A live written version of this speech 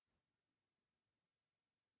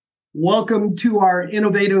Welcome to our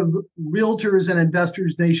innovative realtors and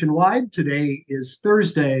investors nationwide. Today is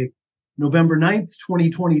Thursday, November 9th,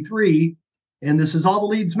 2023, and this is All the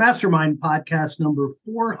Leads Mastermind podcast number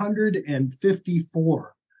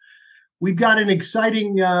 454. We've got an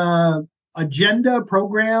exciting agenda,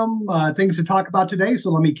 program, things to talk about today, so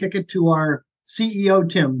let me kick it to our CEO,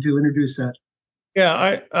 Tim, to introduce that.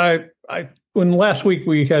 Yeah, when last week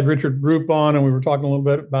we had Richard Group on and we were talking a little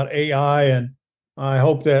bit about AI, and I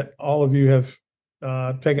hope that all of you have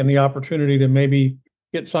taken the opportunity to maybe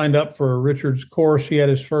get signed up for Richard's course. He had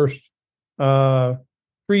his first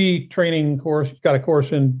free training course. He's got a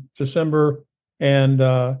course in December,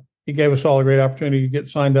 and he gave us all a great opportunity to get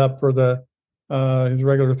signed up for his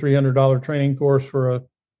regular $300 training course for a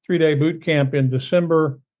 3-day boot camp in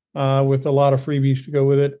December with a lot of freebies to go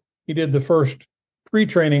with it. He did the first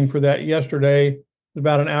pre-training for that yesterday. It was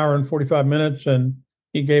about an hour and 45 minutes, and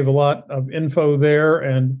he gave a lot of info there,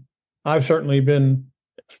 and I've certainly been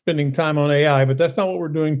spending time on AI, but that's not what we're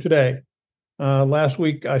doing today. Last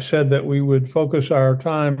week, I said that we would focus our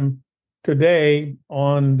time today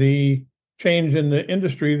on the change in the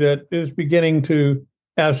industry that is beginning to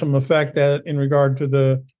have some effect in regard to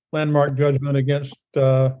the landmark judgment against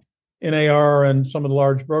NAR and some of the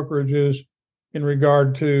large brokerages in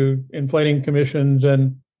regard to inflating commissions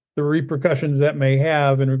and the repercussions that may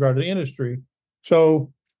have in regard to the industry.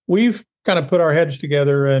 So we've kind of put our heads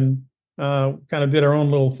together and kind of did our own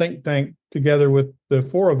little think tank together with the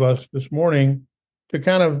four of us this morning to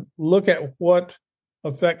kind of look at what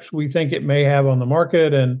effects we think it may have on the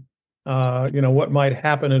market and what might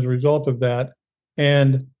happen as a result of that.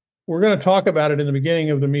 And we're going to talk about it in the beginning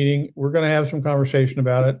of the meeting. We're going to have some conversation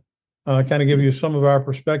about it, kind of give you some of our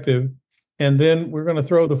perspective. And then we're going to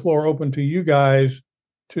throw the floor open to you guys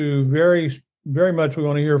to very, very much we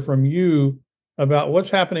want to hear from you about what's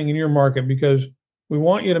happening in your market, because we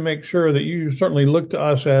want you to make sure that you certainly look to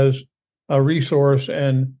us as a resource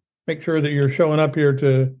and make sure that you're showing up here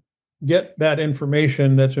to get that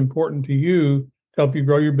information that's important to you to help you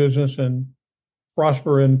grow your business and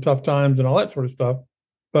prosper in tough times and all that sort of stuff.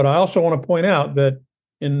 But I also want to point out that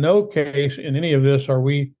in no case in any of this are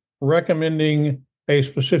we recommending a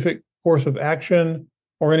specific course of action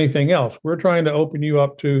or anything else. We're trying to open you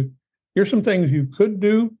up to, here's some things you could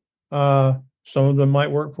do. Some of them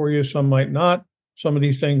might work for you, some might not. Some of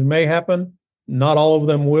these things may happen. Not all of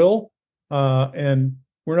them will. And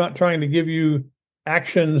we're not trying to give you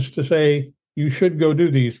actions to say you should go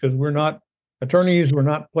do these, because we're not attorneys. We're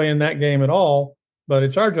not playing that game at all. But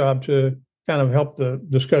it's our job to kind of help the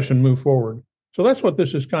discussion move forward. So that's what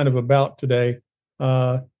this is kind of about today.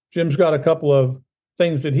 Jim's got a couple of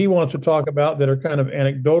things that he wants to talk about that are kind of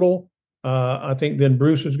anecdotal. I think then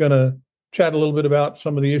Bruce is going to chat a little bit about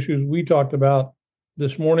some of the issues we talked about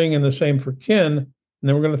this morning, and the same for Ken. And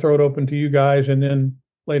then we're going to throw it open to you guys. And then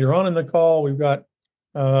later on in the call, we've got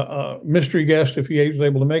a mystery guest, if he is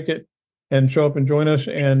able to make it and show up and join us.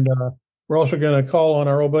 And we're also going to call on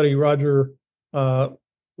our old buddy, Roger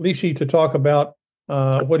Lisi, to talk about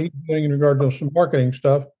what he's doing in regard to some marketing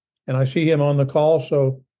stuff. And I see him on the call.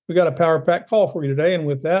 So we got a power pack call for you today. And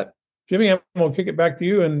with that, Jimmy, I'm going to kick it back to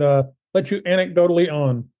you and let you anecdotally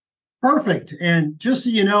on. Perfect. And just so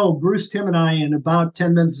you know, Bruce, Tim, and I, in about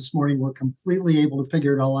 10 minutes this morning, were completely able to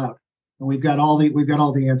figure it all out, and we've got all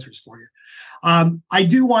the answers for you. I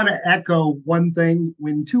do want to echo one thing: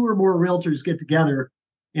 when two or more realtors get together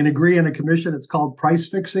and agree on a commission, it's called price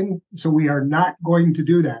fixing. So we are not going to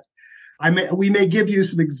do that. We may give you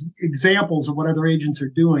some examples of what other agents are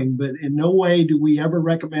doing, but in no way do we ever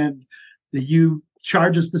recommend that you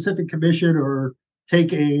charge a specific commission or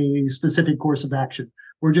take a specific course of action.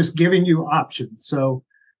 We're just giving you options. So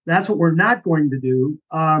that's what we're not going to do.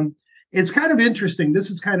 It's kind of interesting.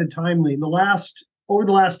 This is kind of timely. Over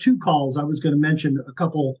the last two calls, I was going to mention a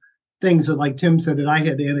couple things that, like Tim said, that I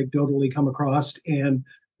had anecdotally come across, and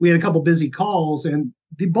we had a couple busy calls. And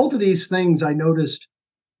both of these things I noticed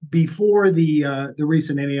before the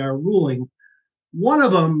recent NAR ruling. One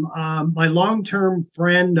of them, my long-term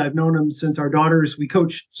friend, I've known him since we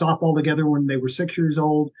coached softball together when they were 6 years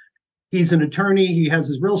old. He's an attorney. He has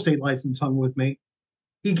his real estate license hung with me.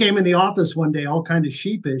 He came in the office one day all kind of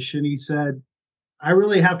sheepish, and he said, "I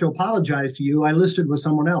really have to apologize to you. I listed with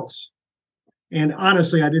someone else." And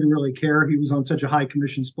honestly, I didn't really care. He was on such a high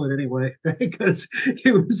commission split anyway, because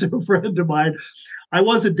he was a friend of mine. I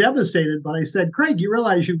wasn't devastated, but I said, "Craig, you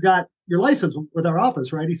realize you've got your license with our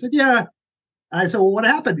office, right?" He said, "Yeah." I said, "Well, what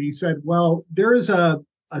happened?" He said, "Well, there is a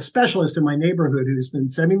specialist in my neighborhood who's been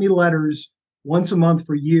sending me letters once a month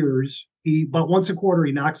for years. About once a quarter,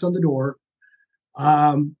 he knocks on the door.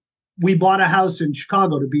 we bought a house in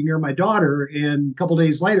Chicago to be near my daughter. And a couple of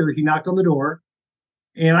days later, he knocked on the door.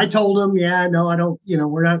 And I told him, yeah, no, I don't,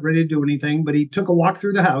 we're not ready to do anything. But he took a walk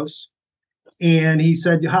through the house and he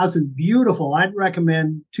said, your house is beautiful. I'd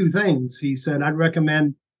recommend two things. He said, I'd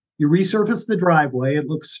recommend you resurface the driveway. It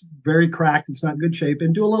looks very cracked. It's not in good shape.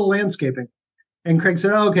 And do a little landscaping. And Craig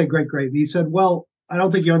said, oh, okay, great, great. And he said, well, I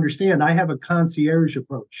don't think you understand. I have a concierge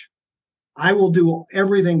approach. I will do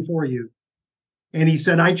everything for you. And he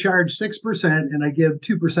said, I charge 6% and I give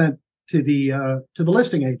 2% to the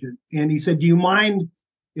listing agent. And he said, do you mind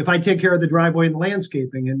if I take care of the driveway and the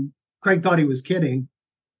landscaping? And Craig thought he was kidding,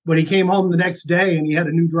 but he came home the next day and he had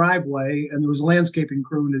a new driveway and there was a landscaping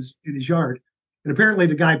crew in his yard. And apparently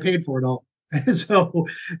the guy paid for it all. So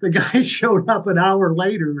the guy showed up an hour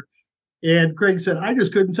later and Craig said, I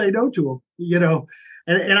just couldn't say no to him,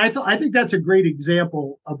 And I think that's a great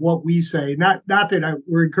example of what we say. Not that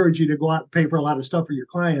we're encouraging you to go out and pay for a lot of stuff for your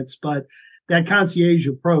clients, but that concierge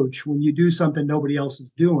approach when you do something nobody else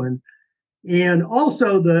is doing. And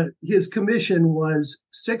also his commission was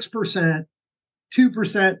 6%,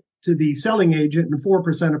 2% to the selling agent, and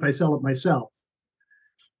 4% if I sell it myself.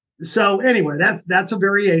 So anyway, that's a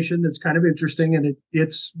variation that's kind of interesting, and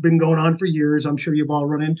it's been going on for years. I'm sure you've all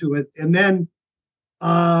run into it. And then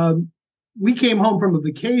we came home from a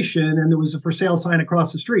vacation, and there was a for sale sign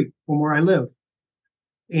across the street from where I live.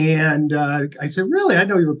 And I said, really? I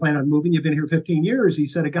know you were planning on moving. You've been here 15 years. He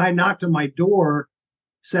said, a guy knocked on my door,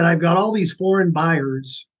 said, I've got all these foreign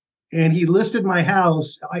buyers, and he listed my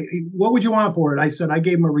house. What would you want for it? I said, I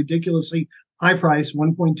gave him a ridiculously high price,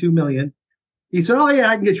 $1.2 million. He said, oh, yeah,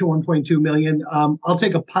 I can get you $1.2 million. I'll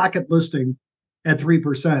take a pocket listing at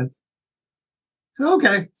 3%. So,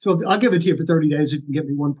 okay, so I'll give it to you for 30 days. You can get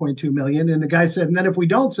me $1.2 million. And the guy said, and then if we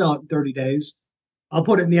don't sell it in 30 days, I'll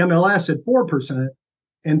put it in the MLS at 4%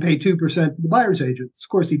 and pay 2% to the buyer's agent. Of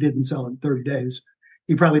course, he didn't sell it in 30 days.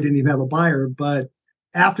 He probably didn't even have a buyer. But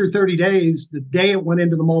after 30 days, the day it went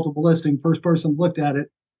into the multiple listing, first person looked at it,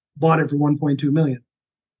 bought it for $1.2 million.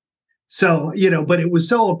 So, but it was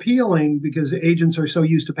so appealing because agents are so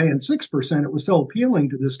used to paying 6%. It was so appealing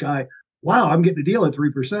to this guy. Wow, I'm getting a deal at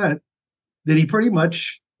 3%. That he pretty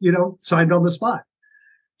much, signed on the spot.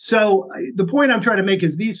 So the point I'm trying to make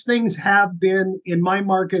is these things have been in my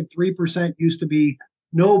market. 3% used to be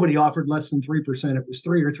nobody offered less than 3%. It was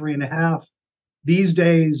 3 or 3.5. These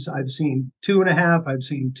days I've seen 2.5. I've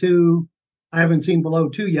seen 2. I haven't seen below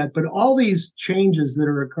 2 yet. But all these changes that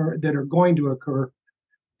are going to occur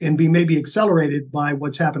and be maybe accelerated by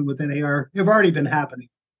what's happened with NAR have already been happening.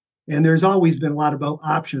 And there's always been a lot of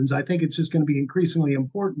options. I think it's just going to be increasingly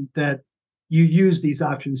important that you use these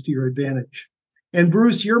options to your advantage. And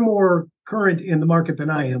Bruce, you're more current in the market than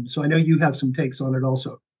I am, so I know you have some takes on it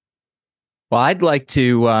also. Well, I'd like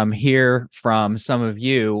to hear from some of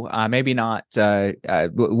you. Maybe not.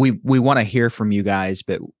 We want to hear from you guys,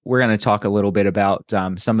 but we're going to talk a little bit about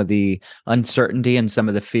some of the uncertainty and some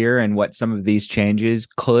of the fear and what some of these changes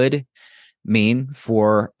could mean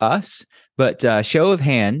for us. But show of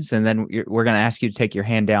hands, and then we're going to ask you to take your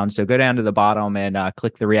hand down. So go down to the bottom and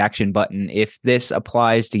click the reaction button if this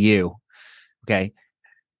applies to you. Okay.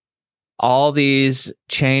 All these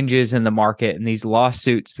changes in the market and these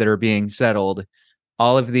lawsuits that are being settled,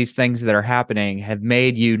 all of these things that are happening have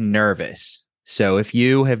made you nervous. So if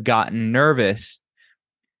you have gotten nervous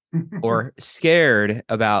or scared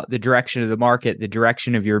about the direction of the market, the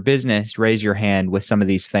direction of your business, raise your hand with some of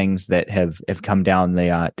these things that have come down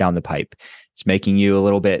the pipe. It's making you a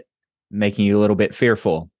little bit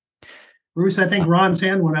fearful. Bruce, I think Ron's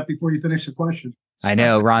hand went up before you finished the question. I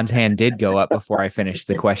know Ron's hand did go up before I finished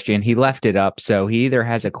the question. He left it up, so he either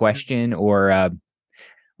has a question or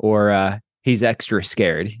he's extra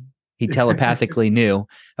scared. He telepathically knew.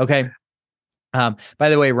 Okay. By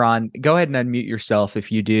the way, Ron, go ahead and unmute yourself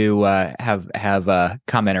if you do have a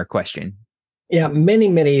comment or question. Yeah, many,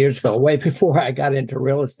 many years ago, way before I got into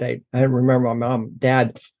real estate, I remember my mom and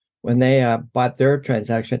dad, when they bought their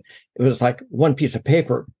transaction, it was like one piece of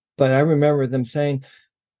paper. But I remember them saying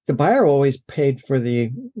the buyer always paid for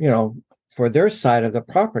for their side of the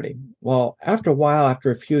property. Well, after a while,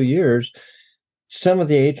 after a few years, some of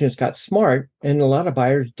the agents got smart and a lot of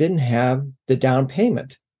buyers didn't have the down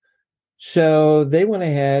payment. So they went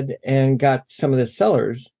ahead and got some of the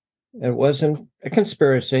sellers. It wasn't a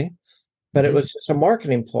conspiracy, but it was just a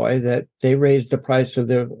marketing ploy that they raised the price of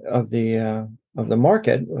the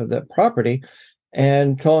market of the property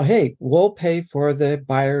and told, hey, we'll pay for the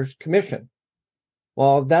buyer's commission.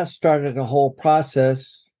 Well, that started a whole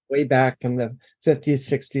process way back in the 50s,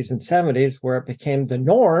 60s, and 70s, where it became the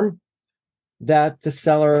norm that the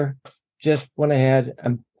seller just went ahead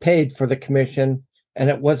and paid for the commission and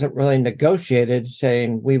it wasn't really negotiated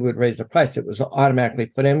saying we would raise the price. It was automatically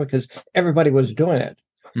put in because everybody was doing it.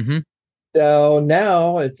 Mm-hmm. So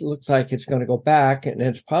now it looks like it's going to go back, and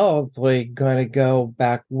it's probably going to go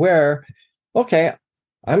back where, okay,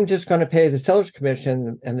 I'm just going to pay the seller's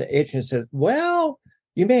commission. And the agent says, well,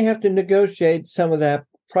 you may have to negotiate some of that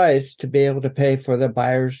price to be able to pay for the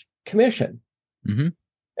buyer's commission. Mm-hmm.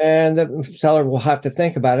 And the seller will have to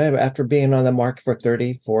think about it after being on the market for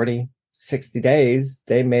 30, 40, 60 days.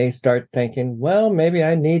 They may start thinking, well, maybe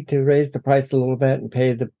I need to raise the price a little bit and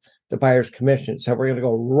pay the buyer's commission. So we're going to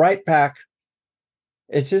go right back.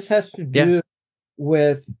 It just has to do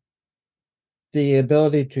with the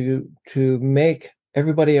ability to make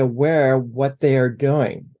everybody aware what they are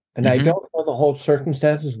doing. And I don't know the whole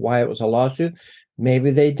circumstances why it was a lawsuit. Maybe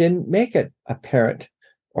they didn't make it apparent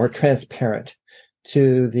or transparent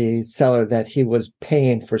to the seller that he was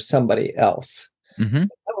paying for somebody else. Mm-hmm. In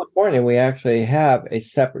California, we actually have a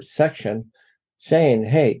separate section saying,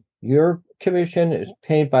 hey, your commission is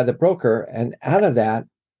paid by the broker, and out of that,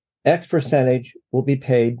 X percentage will be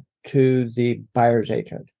paid to the buyer's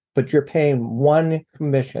agent. But you're paying one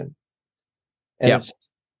commission. And it's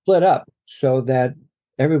split up so that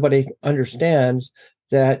everybody understands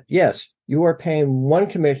that, yes, you are paying one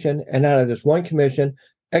commission, and out of this one commission,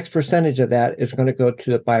 X percentage of that is going to go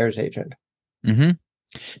to the buyer's agent. Mm-hmm.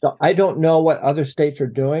 So I don't know what other states are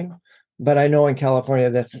doing, but I know in California,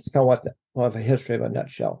 that's somewhat of a history of a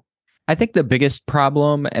nutshell. I think the biggest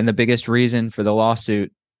problem and the biggest reason for the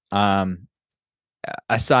lawsuit,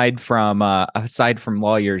 aside from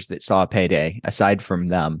lawyers that saw a payday, aside from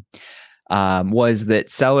them, was that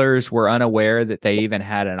sellers were unaware that they even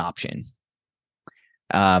had an option.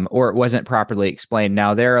 Or it wasn't properly explained.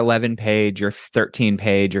 Now, their 11-page or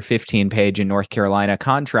 13-page or 15-page in North Carolina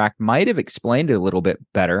contract might have explained it a little bit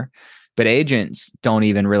better, but agents don't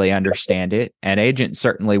even really understand it, and agents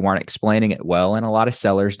certainly weren't explaining it well, and a lot of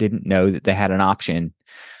sellers didn't know that they had an option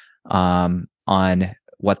on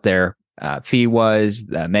what their fee was.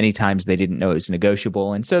 Many times they didn't know it was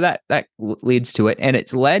negotiable, and so that leads to it, and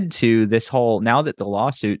it's led to this whole, now that the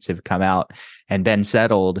lawsuits have come out and been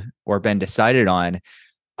settled or been decided on,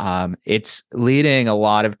 it's leading a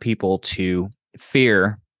lot of people to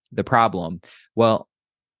fear the problem. Well,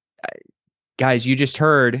 guys, you just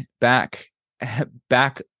heard back a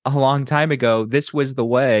long time ago, this was the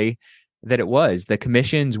way that it was. The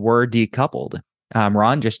commissions were decoupled.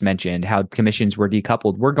 Ron just mentioned how commissions were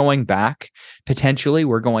decoupled. We're going back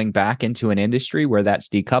into an industry where that's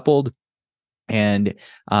decoupled, and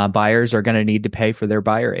buyers are going to need to pay for their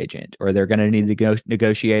buyer agent, or they're going to need to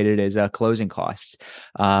negotiate it as a closing cost,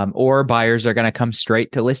 or buyers are going to come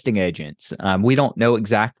straight to listing agents. We don't know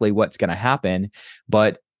exactly what's going to happen,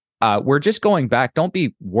 but we're just going back. Don't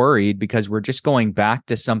be worried, because we're just going back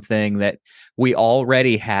to something that we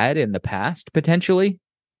already had in the past, potentially,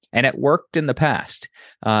 and it worked in the past.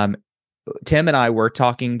 Tim and I were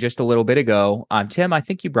talking just a little bit ago. Tim, I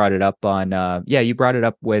think you brought it up you brought it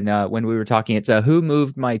up when we were talking. It's a who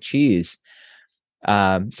moved my cheese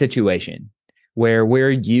situation, where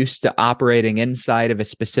we're used to operating inside of a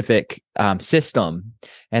specific system,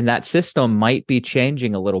 and that system might be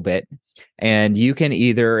changing a little bit. And you can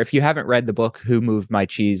either, if you haven't read the book, Who Moved My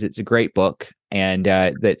Cheese, it's a great book. And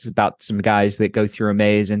that's about some guys that go through a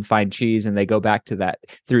maze and find cheese, and they go back to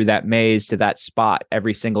through that maze to that spot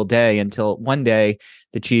every single day until one day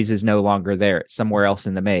the cheese is no longer there. It's somewhere else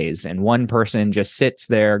in the maze. And one person just sits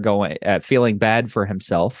there feeling bad for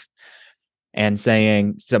himself and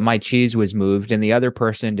saying, so my cheese was moved. And the other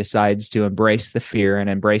person decides to embrace the fear and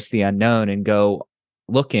embrace the unknown and go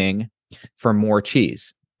looking for more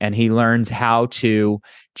cheese. And he learns how to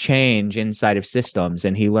change inside of systems,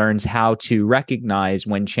 and he learns how to recognize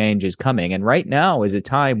when change is coming. And right now is a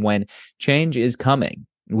time when change is coming.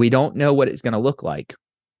 We don't know what it's going to look like.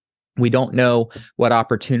 We don't know what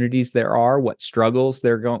opportunities there are, what struggles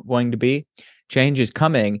there are going to be. Change is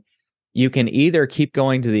coming. You can either keep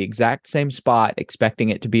going to the exact same spot, expecting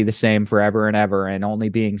it to be the same forever and ever, and only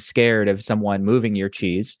being scared of someone moving your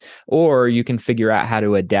cheese, or you can figure out how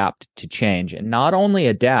to adapt to change. And not only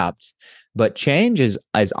adapt, but change is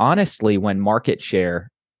honestly when market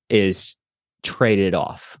share is traded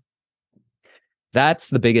off. That's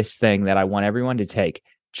the biggest thing that I want everyone to take.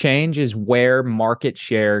 Change is where market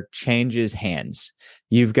share changes hands.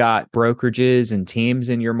 You've got brokerages and teams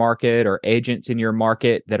in your market or agents in your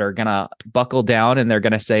market that are going to buckle down, and they're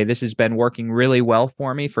going to say, this has been working really well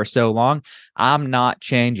for me for so long, I'm not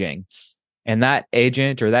changing. And that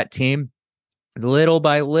agent or that team little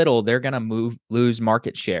by little, they're going to lose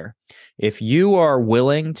market share. If you are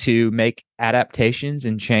willing to make adaptations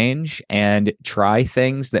and change and try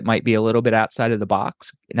things that might be a little bit outside of the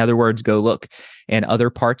box, in other words, go look in other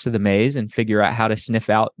parts of the maze and figure out how to sniff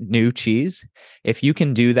out new cheese. If you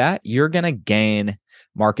can do that, you're going to gain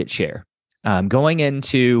market share. Going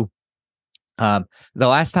into the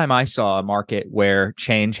last time I saw a market where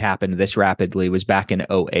change happened this rapidly was back in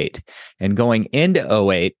 2008. And going into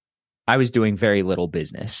 2008, I was doing very little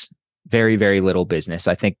business, very, very little business.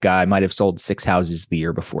 I think I might have sold 6 houses the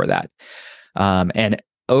year before that. And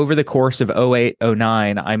over the course of 2008,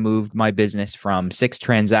 2009, I moved my business from 6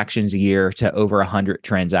 transactions a year to over 100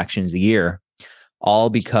 transactions a year, all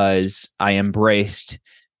because I embraced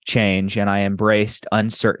change and I embraced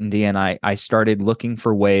uncertainty, and I started looking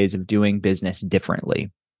for ways of doing business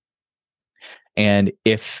differently. And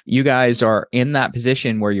if you guys are in that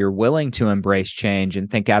position where you're willing to embrace change and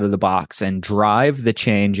think out of the box and drive the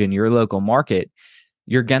change in your local market,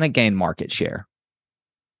 you're going to gain market share.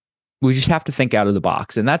 We just have to think out of the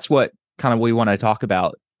box. And that's what kind of we want to talk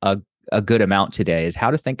about a good amount today, is how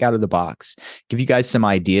to think out of the box, give you guys some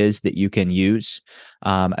ideas that you can use.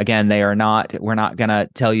 Again, we're not going to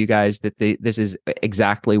tell you guys that this is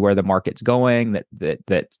exactly where the market's going,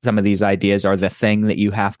 that some of these ideas are the thing that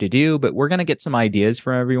you have to do, but we're going to get some ideas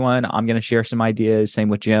from everyone. I'm going to share some ideas. Same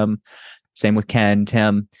with Jim, same with Ken,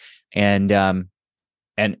 Tim, and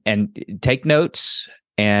take notes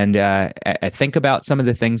and think about some of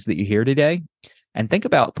the things that you hear today. And think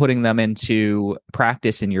about putting them into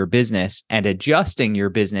practice in your business and adjusting your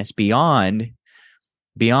business beyond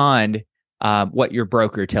what your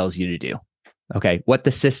broker tells you to do. Okay, what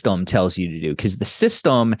the system tells you to do, because the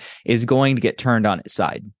system is going to get turned on its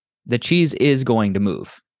side. The cheese is going to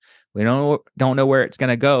move. We don't know where it's going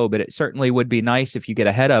to go, but it certainly would be nice if you get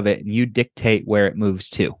ahead of it and you dictate where it moves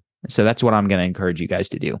to. So that's what I'm going to encourage you guys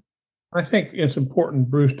to do. I think it's important,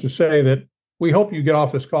 Bruce, to say that we hope you get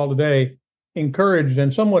off this call today encouraged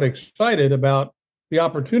and somewhat excited about the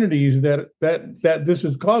opportunities that this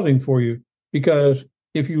is causing for you. Because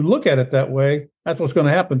if you look at it that way, that's what's going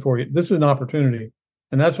to happen for you. This is an opportunity,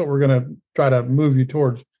 and that's what we're going to try to move you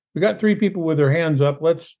towards. We got 3 people with their hands up.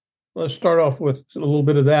 Let's start off with a little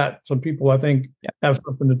bit of that. Some people, I think, have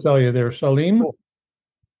something to tell you there. Salim?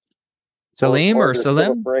 Salim or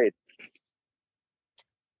Salim?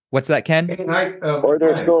 What's that, Ken? Or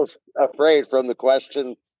they're still afraid from the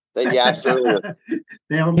question that you asked earlier.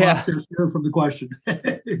 They haven't lost their fear from the question.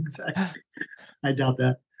 Exactly. I doubt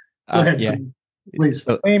that. Go ahead, Salim, please.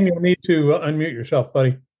 Salim, you'll need to unmute yourself,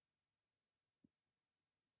 buddy.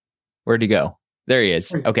 Where'd he go? There he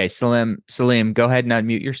is. Okay, Salim, go ahead and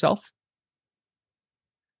unmute yourself.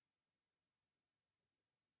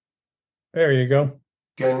 There you go.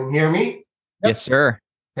 Can you hear me? Yep. Yes, sir.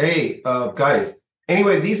 Hey, guys.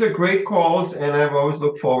 Anyway, these are great calls, and I've always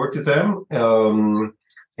looked forward to them.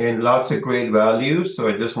 And lots of great value. So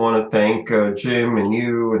I just want to thank Jim and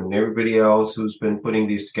you and everybody else who's been putting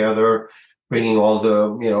these together, bringing all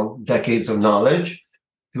the decades of knowledge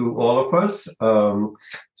to all of us.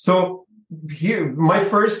 So here, my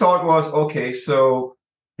first thought was, okay, so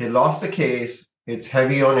they lost the case. It's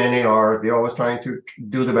heavy on NAR. They're always trying to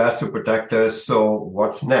do the best to protect us. So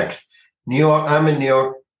what's next? New York, I'm in New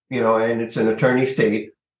York, and it's an attorney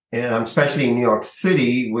state. And I'm especially in New York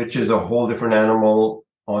City, which is a whole different animal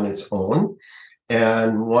on its own.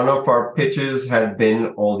 And one of our pitches had been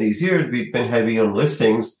all these years, we've been heavy on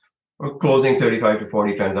listings, closing 35 to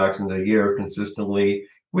 40 transactions a year consistently,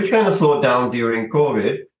 which kind of slowed down during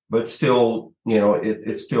COVID, but still,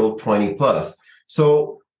 it's still 20 plus.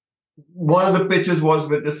 So one of the pitches was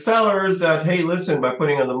with the sellers that, hey, listen, by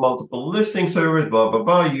putting on the multiple listing service, blah, blah,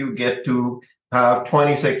 blah, you get to have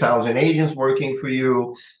 26,000 agents working for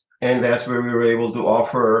you. And that's where we were able to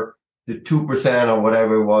offer the 2% or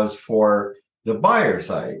whatever it was for the buyer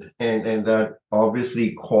side. And that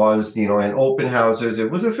obviously caused, in open houses, it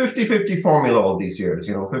was a 50-50 formula all these years,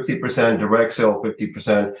 50% direct sale,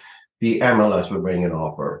 50% the MLS would bring an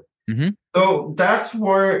offer. Mm-hmm. So that's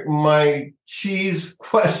where my cheese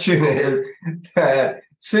question is, that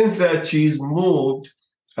since that cheese moved,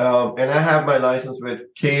 and I have my license with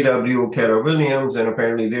KW, Keller Williams, and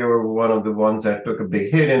apparently they were one of the ones that took a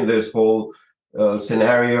big hit in this whole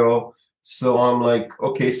scenario. So I'm like,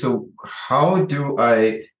 okay, so how do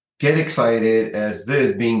I get excited as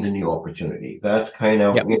this being the new opportunity? That's kind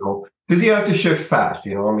of, because you have to shift fast,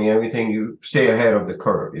 everything, you stay ahead of the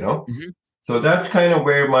curve, Mm-hmm. So that's kind of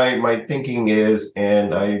where my thinking is.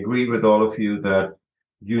 And I agree with all of you that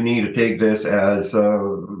you need to take this as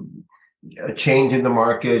a change in the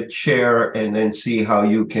market, share, and then see how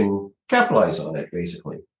you can capitalize on it,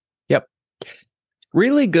 basically. Yep.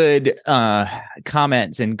 Really good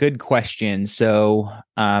comments and good questions. So,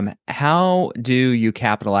 how do you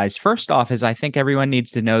capitalize? First off, is I think everyone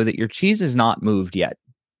needs to know that your cheese is not moved yet,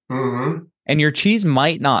 and your cheese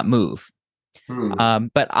might not move.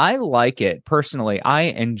 But I like it personally. I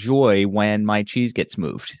enjoy when my cheese gets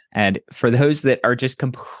moved. And for those that are just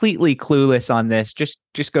completely clueless on this, just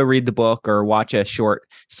go read the book or watch a short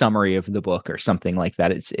summary of the book or something like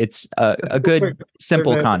that. It's a good,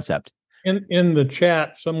 simple concept. In the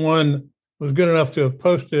chat, someone was good enough to have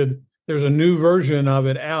posted, there's a new version of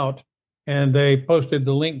it out, and they posted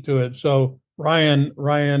the link to it. So Ryan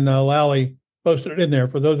Lally posted it in there.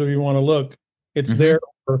 For those of you who want to look, it's there.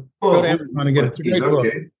 Or go to Amazon and get it. It's a great book.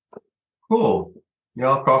 Okay. Cool. Yeah,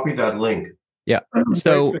 I'll copy that link. Yeah.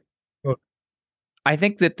 So I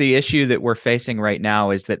think that the issue that we're facing right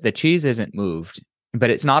now is that the cheese isn't moved,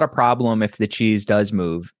 but it's not a problem if the cheese does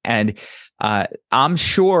move. And I'm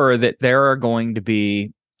sure that there are going to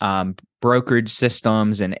be brokerage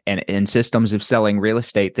systems and systems of selling real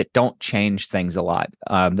estate that don't change things a lot.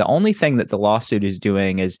 The only thing that the lawsuit is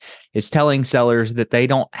doing is telling sellers that they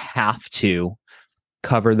don't have to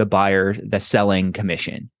cover the selling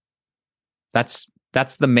commission. That's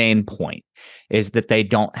the main point, is that they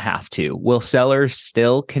don't have to. Will sellers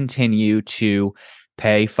still continue to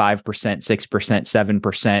pay 5%, 6%,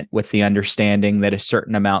 7% with the understanding that a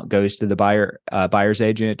certain amount goes to the buyer's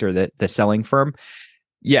agent or the selling firm?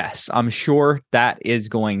 Yes, I'm sure that is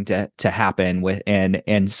going to happen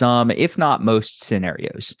in some, if not most,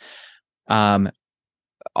 scenarios. Could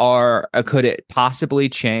it possibly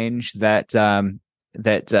change that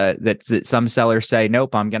that some sellers say,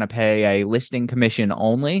 nope, I'm going to pay a listing commission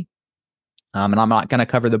only, and I'm not going to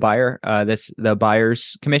cover the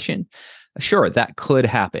buyer's commission? Sure, that could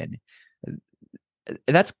happen.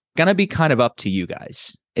 That's going to be kind of up to you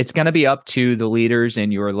guys. It's going to be up to the leaders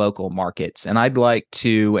in your local markets. And I'd like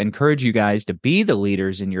to encourage you guys to be the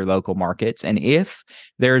leaders in your local markets. And if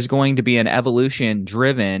there's going to be an evolution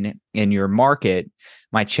driven in your market,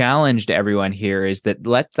 my challenge to everyone here is that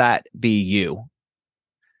let that be you.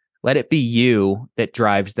 Let it be you that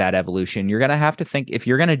drives that evolution. You're going to have to think, if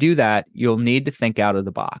you're going to do that, you'll need to think out of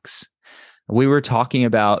the box. We were talking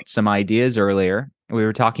about some ideas earlier. We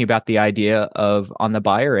were talking about the idea of, on the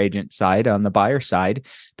buyer side,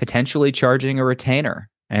 potentially charging a retainer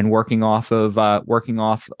and working off of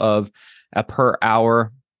a per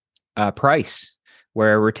hour price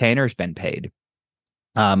where a retainer's been paid.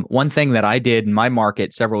 One thing that I did in my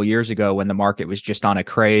market several years ago, when the market was just on a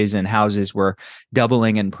craze and houses were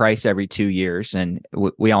doubling in price every 2 years, and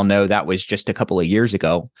we all know that was just a couple of years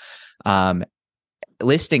ago,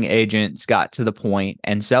 listing agents got to the point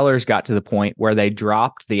and sellers got to the point where they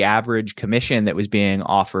dropped the average commission that was being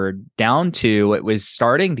offered down to, it was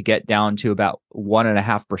starting to get down to about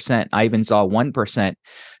 1.5%. I even saw 1%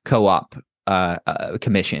 co-op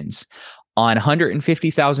commissions on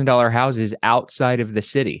 $150,000 houses outside of the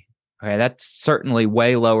city. Okay, that's certainly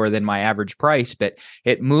way lower than my average price, but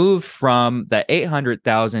it moved from the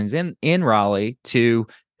 800,000s in Raleigh to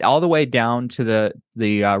all the way down to the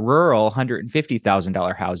rural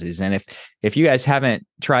 $150,000 houses. And if you guys haven't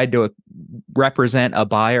tried to represent a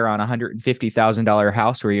buyer on a $150,000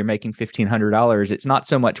 house where you're making $1,500, it's not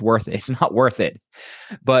so much worth it. It's not worth it.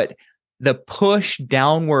 But the push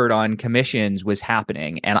downward on commissions was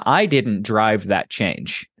happening, and I didn't drive that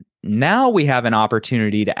change. Now we have an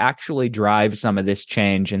opportunity to actually drive some of this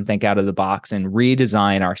change and think out of the box and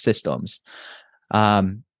redesign our systems.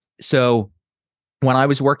 So when I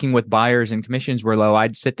was working with buyers and commissions were low,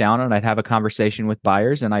 I'd sit down and I'd have a conversation with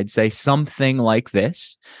buyers and I'd say something like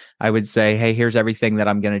this. I would say, hey, here's everything that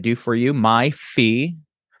I'm going to do for you. My fee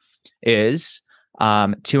is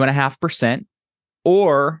 2.5%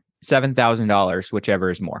 or $7,000,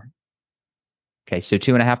 whichever is more. Okay, so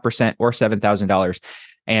 2.5% or $7,000.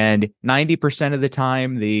 And 90% of the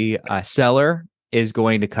time, the seller is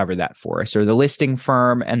going to cover that for us, or the listing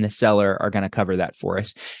firm and the seller are going to cover that for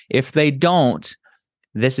us. If they don't,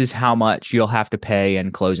 this is how much you'll have to pay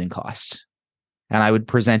in closing costs. And I would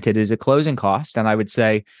present it as a closing cost. And I would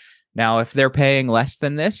say, now, if they're paying less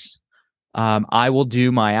than this, I will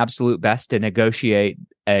do my absolute best to negotiate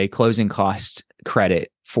a closing cost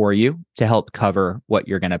credit for you to help cover what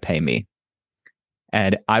you're going to pay me.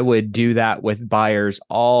 And I would do that with buyers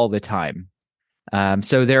all the time.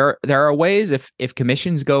 So there are ways, if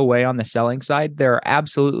commissions go away on the selling side, there are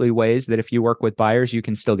absolutely ways that if you work with buyers, you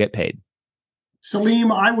can still get paid. Salim,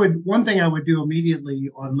 one thing I would do immediately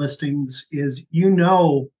on listings is,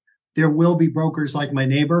 there will be brokers like my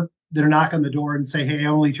neighbor that are knock on the door and say, hey, I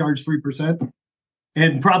only charge 3%,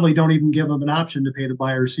 and probably don't even give them an option to pay the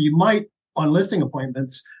buyer. So you might, on listing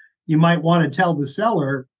appointments, you might want to tell the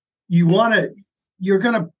seller you're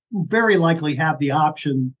going to very likely have the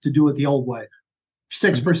option to do it the old way,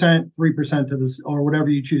 6%, 3% to this, or whatever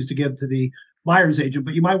you choose to give to the buyer's agent.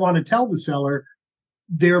 But you might want to tell the seller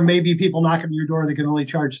there may be people knocking on your door that can only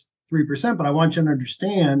charge 3%, but I want you to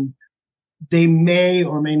understand they may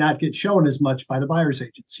or may not get shown as much by the buyer's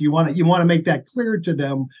agents. You want to make that clear to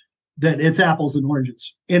them that it's apples and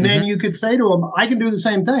oranges. And then you could say to them, I can do the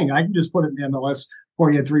same thing. I can just put it in the MLS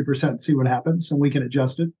for you at 3% and see what happens, and we can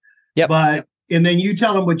adjust it. And then you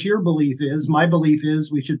tell them what your belief is. My belief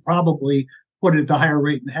is we should probably put it at the higher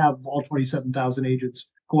rate and have all 27,000 agents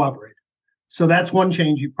cooperate. So that's one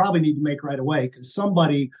change you probably need to make right away, because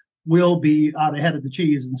somebody will be out ahead of the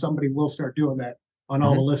cheese and somebody will start doing that on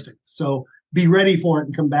all the listings. So be ready for it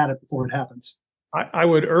and combat it before it happens. I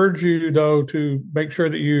would urge you, though, to make sure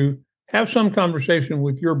that you have some conversation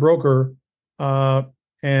with your broker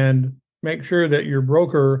and make sure that your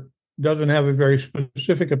broker doesn't have a very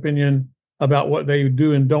specific opinion about what they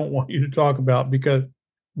do and don't want you to talk about, because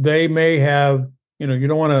they may have, you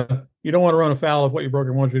don't want to run afoul of what your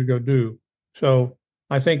broker wants you to go do. So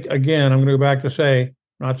I think, again, I'm going to go back to say,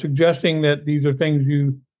 not suggesting that these are things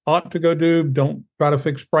you ought to go do. Don't try to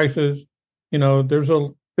fix prices. There's a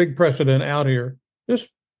big precedent out here. Just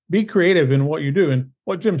be creative in what you do. And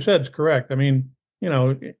what Jim said is correct. I mean,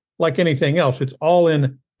 like anything else, it's all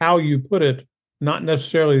in how you put it, not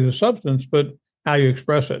necessarily the substance, but how you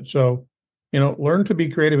express it. So, learn to be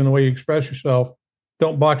creative in the way you express yourself.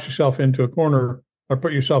 Don't box yourself into a corner or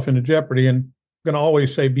put yourself into jeopardy. And I'm going to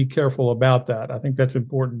always say, be careful about that. I think that's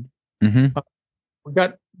important. We've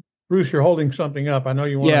got, Bruce, you're holding something up. I know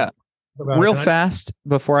you want to. Real fast,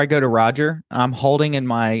 before I go to Roger, I'm holding in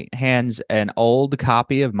my hands an old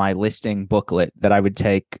copy of my listing booklet that I would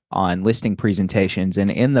take on listing presentations.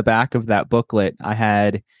 And in the back of that booklet, I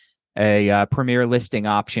had a Premier Listing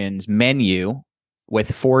Options menu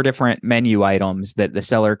with 4 different menu items that the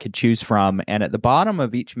seller could choose from. And at the bottom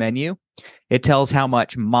of each menu, it tells how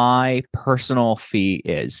much my personal fee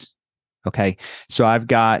is. Okay. So I've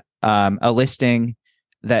got a listing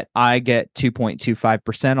that I get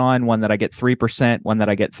 2.25% on, one that I get 3%, one that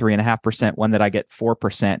I get 3.5%, one that I get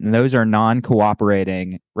 4%. And those are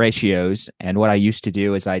non-cooperating ratios. And what I used to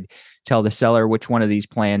do is I'd tell the seller, which one of these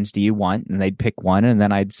plans do you want? And they'd pick one. And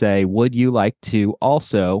then I'd say, would you like to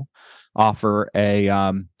also offer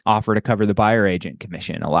to cover the buyer agent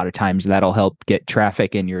commission? A lot of times that'll help get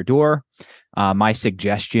traffic in your door. My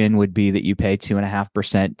suggestion would be that you pay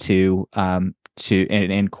 2.5%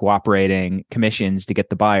 in cooperating commissions to get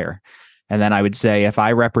the buyer. And then I would say, if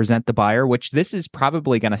I represent the buyer, which this is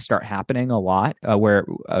probably going to start happening a lot, where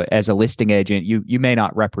as a listing agent, you may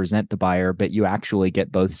not represent the buyer, but you actually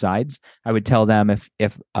get both sides. I would tell them if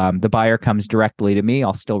the buyer comes directly to me,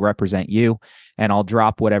 I'll still represent you, and I'll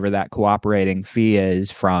drop whatever that cooperating fee is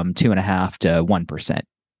from 2.5% to 1%.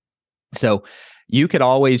 So you could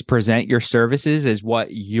always present your services as what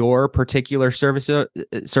your particular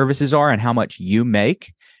services are and how much you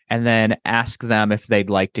make, and then ask them if they'd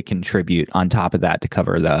like to contribute on top of that to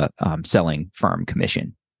cover the selling firm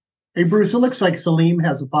commission. Hey, Bruce, it looks like Salim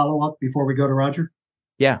has a follow-up before we go to Roger.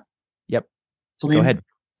 Yeah. Yep. Salim? Go ahead.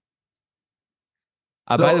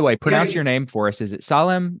 By the way, pronounce your name for us. Is it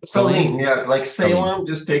Salim? Salim, yeah. Like Salem,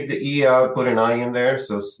 just take the E out, put an I in there.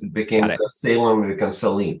 So it became Salem, it becomes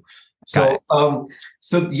Salim. So,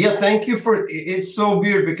 yeah, thank you for, it's so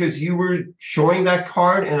weird because you were showing that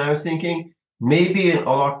card and I was thinking maybe an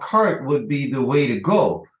a la carte would be the way to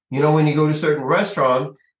go. When you go to a certain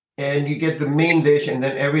restaurant and you get the main dish and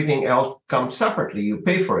then everything else comes separately, you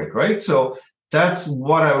pay for it, right? So that's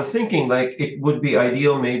what I was thinking. Like, it would be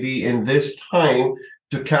ideal maybe in this time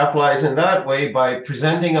to capitalize in that way by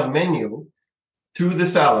presenting a menu to the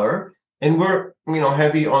seller. And we're,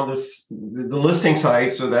 heavy on the listing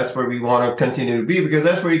side. So that's where we want to continue to be, because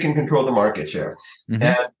that's where you can control the market share.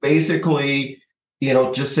 And basically,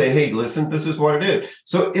 just say, hey, listen, this is what it is.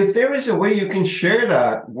 So if there is a way you can share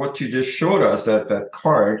that, what you just showed us, that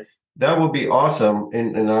card, that would be awesome.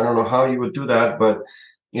 And I don't know how you would do that, but,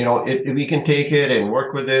 we can take it and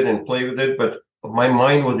work with it and play with it. But my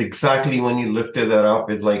mind was exactly when you lifted that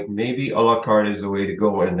up, it's like maybe a la carte is the way to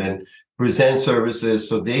go, and then present services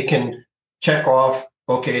so they can check off,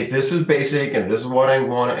 okay, this is basic and this is what I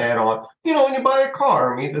want to add on. When you buy a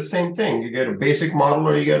car, the same thing. You get a basic model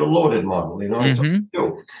or you get a loaded model. It's up to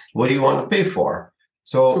you. What do you want to pay for?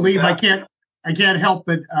 So, Salim, I can't help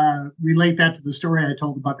but relate that to the story I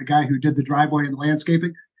told about the guy who did the driveway and the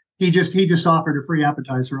landscaping. He just offered a free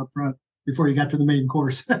appetizer up front before you got to the main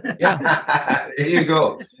course. Yeah, there you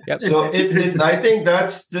go. Yep. So it's I think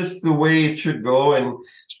that's just the way it should go. And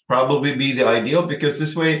probably be the ideal, because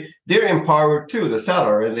this way they're empowered too, the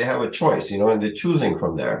seller, and they have a choice, and they're choosing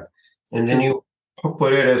from there. And then you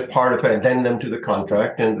put it as part of an addendum to the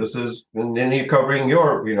contract, and then you're covering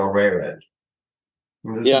your, rear end.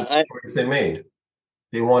 And this is the choice they made.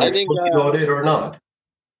 They want it fully loaded or not.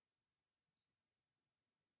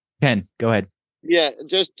 Ken, go ahead. Yeah,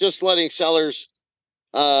 just letting sellers,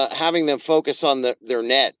 having them focus on their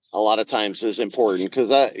net a lot of times is important, because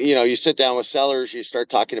you sit down with sellers, you start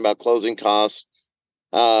talking about closing costs,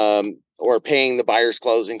 or paying the buyer's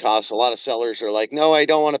closing costs. A lot of sellers are like, no, I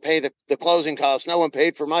don't want to pay the closing costs. No one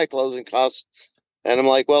paid for my closing costs. And I'm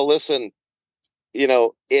like, well, listen,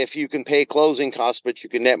 if you can pay closing costs, but you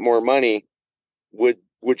can net more money,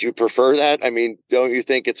 would you prefer that? I mean, don't you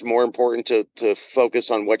think it's more important to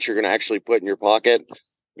focus on what you're going to actually put in your pocket?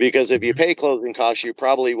 Because if you pay closing costs, you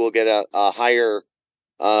probably will get a higher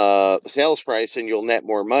sales price, and you'll net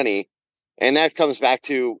more money. And that comes back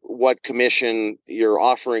to what commission you're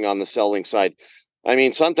offering on the selling side. I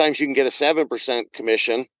mean, sometimes you can get a 7%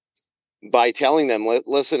 commission by telling them,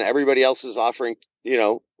 listen, everybody else is offering,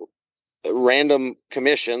 random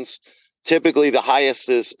commissions. Typically the highest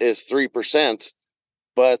is 3%,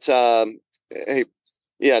 but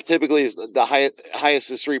typically the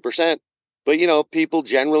highest is 3%. But people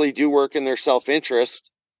generally do work in their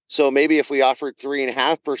self-interest. So maybe if we offered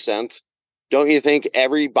 3.5%, don't you think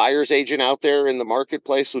every buyer's agent out there in the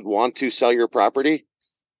marketplace would want to sell your property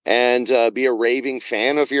and be a raving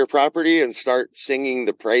fan of your property and start singing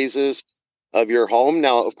the praises of your home?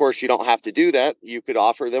 Now, of course, you don't have to do that. You could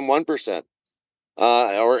offer them 1%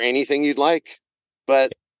 or anything you'd like.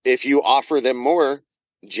 But if you offer them more,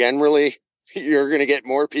 generally, you're going to get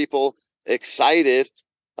more people excited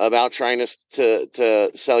about trying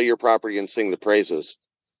to sell your property and sing the praises.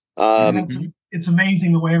 It's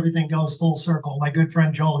amazing the way everything goes full circle. My good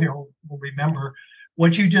friend Joel here will remember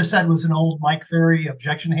what you just said was an old Mike Ferry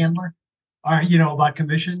objection handler. About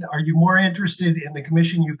commission. Are you more interested in the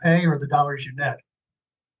commission you pay or the dollars you net?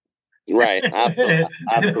 Right.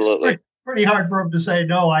 Absolutely. Pretty hard for him to say,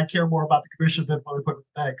 no, I care more about the commission than what I put in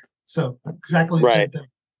the bank. So exactly the same thing.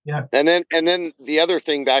 Yeah. And then the other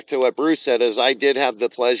thing, back to what Bruce said, is I did have the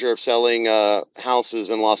pleasure of selling houses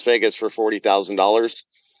in Las Vegas for $40,000.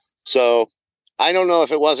 So I don't know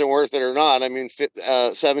if it wasn't worth it or not. I mean,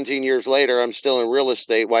 17 years later, I'm still in real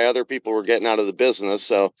estate while other people were getting out of the business.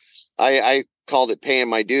 So I called it paying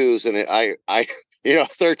my dues, and I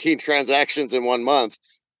 13 transactions in 1 month.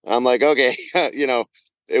 I'm like, okay,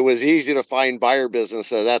 it was easy to find buyer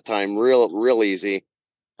business at that time, real easy.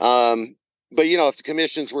 But if the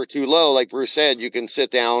commissions were too low, like Bruce said, you can sit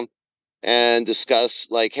down and discuss,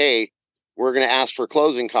 like, hey, we're going to ask for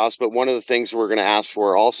closing costs, but one of the things we're going to ask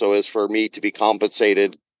for also is for me to be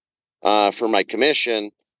compensated for my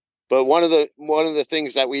commission. But one of the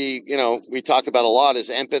things that we talk about a lot is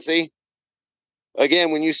empathy.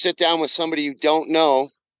 Again, when you sit down with somebody you don't know,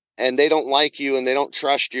 and they don't like you, and they don't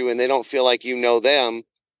trust you, and they don't feel like you know them,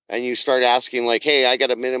 and you start asking, like, hey, I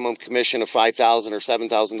got a minimum commission of $5,000 or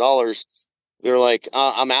 $7,000, they're like,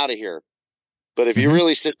 I'm out of here. But if you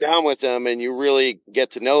really sit down with them and you really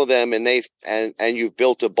get to know them, and you've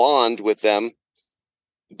built a bond with them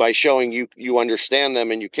by showing you understand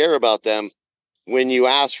them and you care about them, when you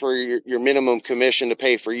ask for your minimum commission to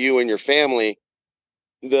pay for you and your family,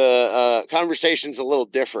 the conversation's a little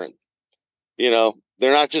different. They're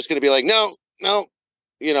not just going to be like, no.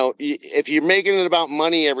 If you're making it about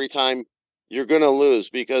money every time, you're going to lose,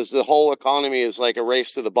 because the whole economy is like a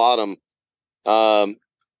race to the bottom.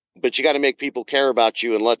 But you got to make people care about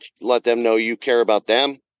you and let them know you care about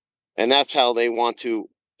them. And that's how they want to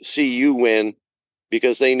see you win,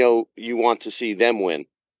 because they know you want to see them win.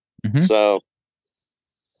 So.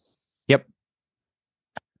 Yep.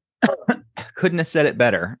 Couldn't have said it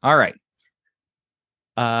better. All right.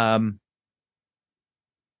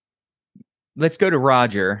 Let's go to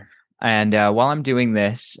Roger. And while I'm doing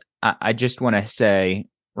this, I just want to say,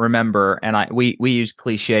 remember, and we use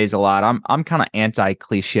cliches a lot. I'm kind of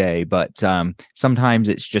anti-cliche, but sometimes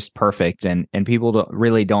it's just perfect, and people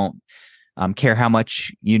don't care how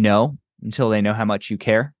much you know until they know how much you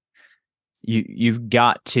care. You've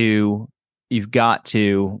got to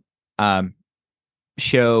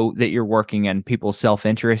show that you're working in people's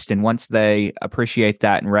self-interest, and once they appreciate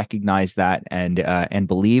that and recognize that and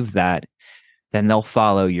believe that, then they'll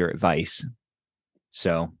follow your advice.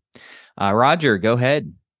 So, Roger, go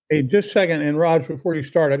ahead. Hey, just a second. And Raj, before you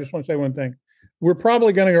start, I just want to say one thing. We're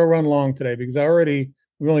probably going to go run long today, because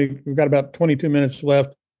we've got about 22 minutes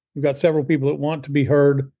left. We've got several people that want to be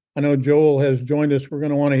heard. I know Joel has joined us. We're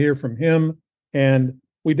going to want to hear from him, and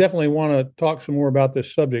we definitely want to talk some more about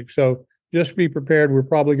this subject. So just be prepared. We're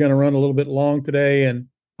probably going to run a little bit long today, and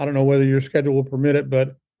I don't know whether your schedule will permit it,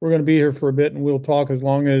 but we're going to be here for a bit, and we'll talk as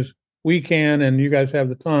long as we can, and you guys have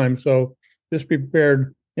the time. So just be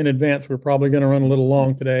prepared in advance. We're probably going to run a little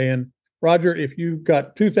long today. And Roger, if you've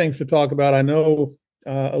got two things to talk about, I know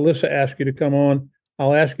Alyssa asked you to come on.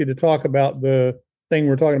 I'll ask you to talk about the thing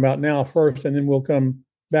we're talking about now first, and then we'll come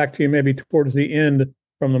back to you maybe towards the end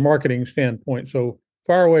from the marketing standpoint. So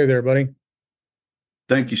fire away there, buddy.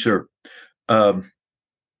 Thank you, sir.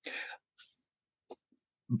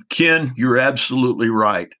 Ken, you're absolutely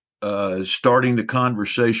right. Starting the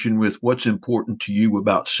conversation with what's important to you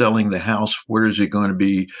about selling the house. Where is it going to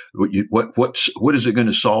be? What is it going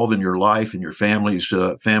to solve in your life and your family's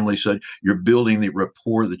family? So you're building the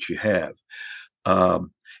rapport that you have.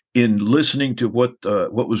 In listening to what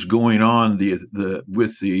was going on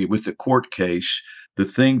with the court case, the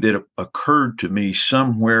thing that occurred to me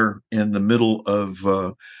somewhere in the middle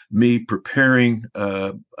of me preparing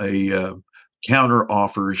a counter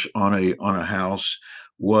offers on a house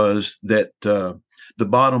was that the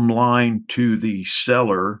bottom line to the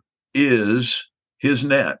seller is his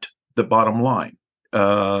net, the bottom line.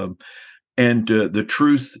 And the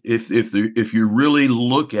truth, if you really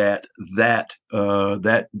look at that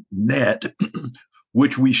net,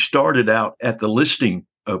 which we started out at the listing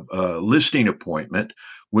appointment,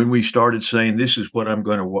 when we started saying this is what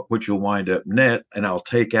what you'll wind up net, and I'll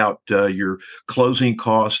take out your closing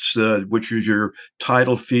costs, which is your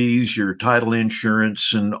title fees, your title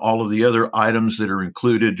insurance, and all of the other items that are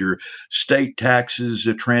included, your state taxes,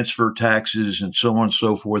 transfer taxes, and so on and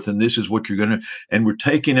so forth. And this is what you're going to, and we're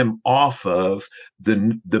taking them off of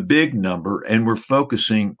the big number, and we're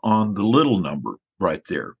focusing on the little number right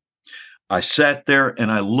there. I sat there and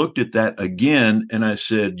I looked at that again, and I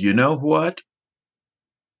said, you know what?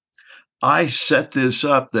 I set this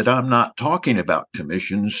up that I'm not talking about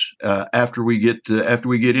commissions after we get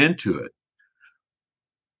into it.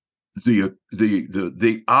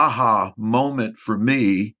 The aha moment for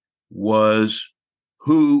me was,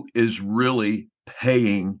 who is really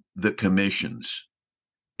paying the commissions?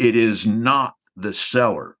 It is not the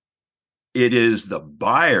seller. It is the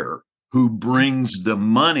buyer who brings the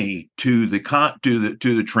money to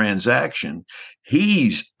the transaction.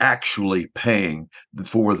 He's actually paying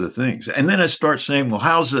for the things. And then I start saying, well,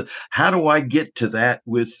 how do I get to that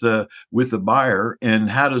with the buyer, and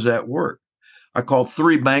how does that work? I called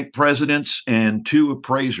 3 bank presidents and 2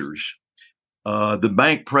 appraisers. The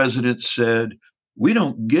bank president said, we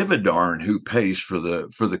don't give a darn who pays for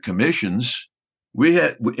the commissions. We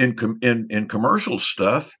had in commercial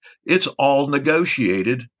stuff, it's all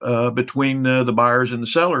negotiated between the buyers and the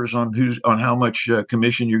sellers on how much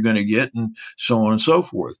commission you're going to get, and so on and so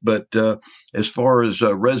forth. But as far as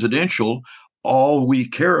residential, all we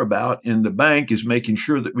care about in the bank is making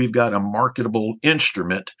sure that we've got a marketable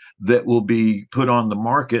instrument that will be put on the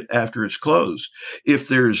market after it's closed. If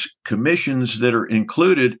there's commissions that are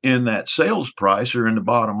included in that sales price or in the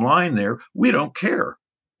bottom line there, we don't care.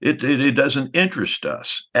 It doesn't interest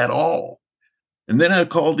us at all. And then I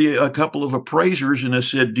called a couple of appraisers and I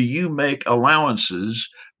said, do you make allowances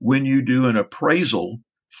when you do an appraisal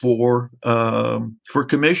for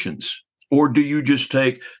commissions? Or do you just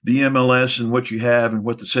take the MLS and what you have and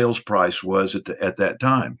what the sales price was at that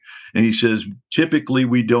time? And he says, typically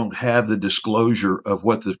we don't have the disclosure of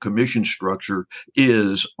what the commission structure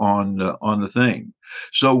is on the thing.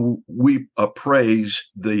 So we appraise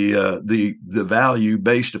the value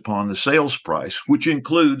based upon the sales price, which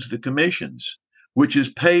includes the commissions, which is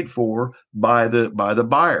paid for by the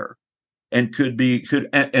buyer, and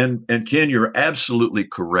and Ken, you're absolutely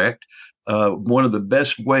correct. One of the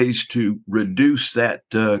best ways to reduce that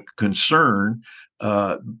concern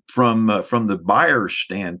from the buyer's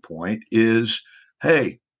standpoint is,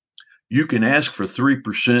 hey, you can ask for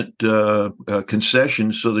 3%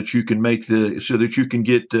 concession so that you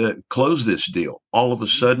can close this deal. All of a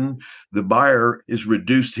sudden, the buyer is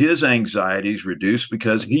reduced. His anxiety is reduced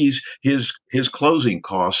because his closing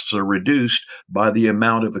costs are reduced by the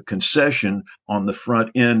amount of a concession on the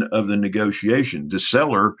front end of the negotiation. The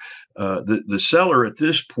seller, the seller at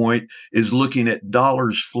this point is looking at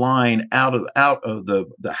dollars flying out of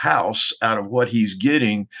the house, out of what he's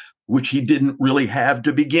getting, which he didn't really have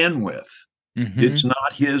to begin with. Mm-hmm. It's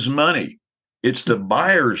not his money. It's the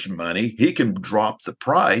buyer's money. He can drop the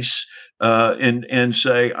price and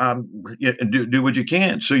say, do what you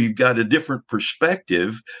can. So you've got a different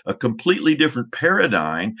perspective, a completely different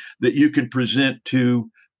paradigm that you can present to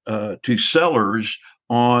sellers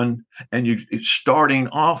on, and it's starting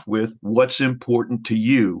off with what's important to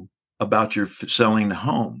you about your selling the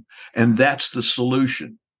home. And that's the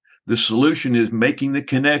solution. The solution is making the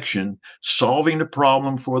connection, solving the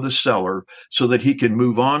problem for the seller so that he can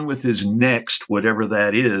move on with his next, whatever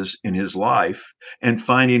that is in his life, and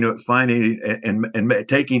finding and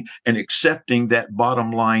taking and accepting that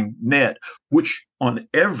bottom line net, which on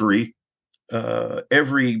every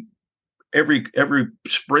spreadsheet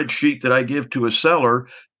that I give to a seller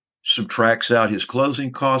subtracts out his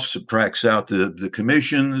closing costs, subtracts out the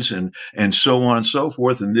commissions, and so on and so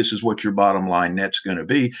forth. And this is what your bottom line net's going to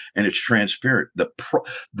be, and it's transparent.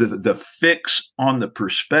 The fix on the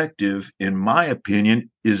perspective, in my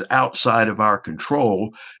opinion, is outside of our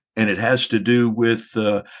control, and it has to do with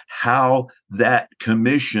how that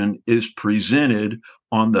commission is presented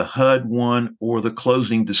on the HUD-1 or the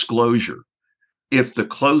closing disclosure. If the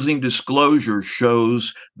closing disclosure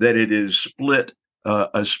shows that it is split,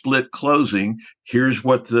 a split closing, here's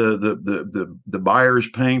what the buyer is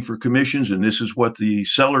paying for commissions, and this is what the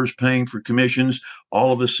seller is paying for commissions.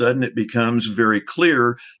 All of a sudden, it becomes very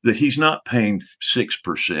clear that he's not paying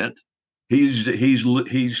 6%.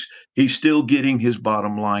 He's still getting his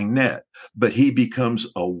bottom line net, but he becomes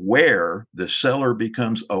aware. The seller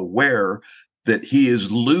becomes aware that he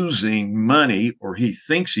is losing money, or he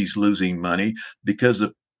thinks he's losing money, because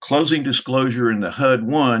the closing disclosure in the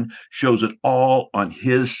HUD-1 shows it all on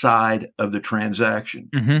his side of the transaction.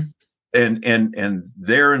 Mm-hmm. And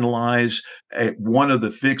therein lies one of the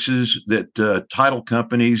fixes that title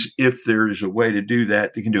companies, if there is a way to do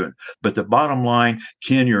that, they can do it. But the bottom line,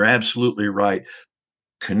 Ken, you're absolutely right.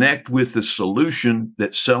 Connect with the solution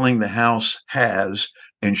that selling the house has,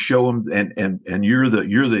 and show them, and you're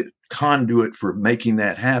the conduit for making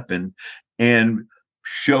that happen, and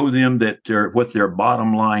show them that what their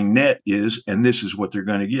bottom line net is, and this is what they're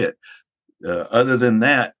going to get. Other than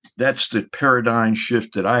that, that's the paradigm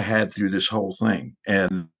shift that I had through this whole thing.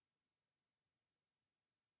 And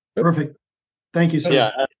perfect. Thank you, sir.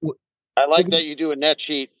 Yeah, I like that you do a net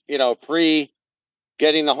sheet, pre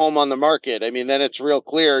getting the home on the market. I mean, then it's real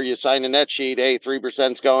clear. You sign a net sheet, hey,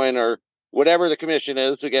 3%'s going, or whatever the commission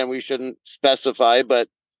is. Again, we shouldn't specify, but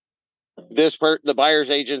the buyer's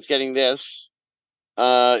agent's getting this.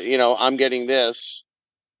 I'm getting this.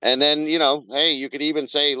 And then, hey, you could even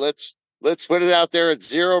say, let's put it out there at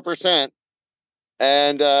 0%,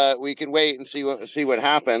 and we can wait and see what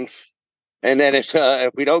happens. And then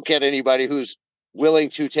if we don't get anybody who's willing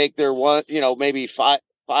to take their one, maybe five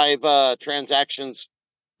transactions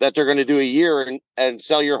that they're going to do a year and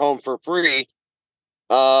sell your home for free,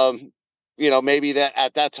 maybe that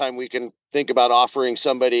at that time we can think about offering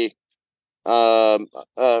somebody a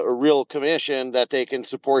real commission that they can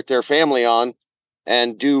support their family on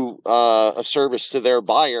and do a service to their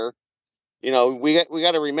buyer. We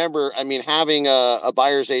got to remember, I mean, having a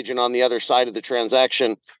buyer's agent on the other side of the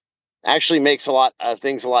transaction actually makes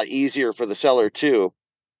things a lot easier for the seller too,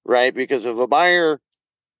 right? Because if a buyer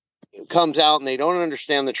comes out and they don't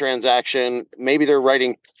understand the transaction, maybe they're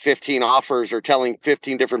writing 15 offers or telling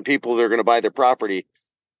 15 different people they're going to buy their property.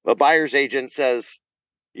 A buyer's agent says,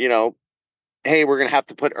 hey, we're going to have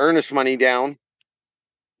to put earnest money down,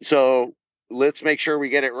 so let's make sure we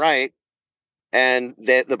get it right. And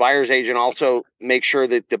that the buyer's agent also makes sure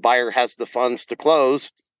that the buyer has the funds to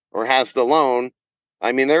close or has the loan.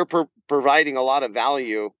 I mean, they're providing a lot of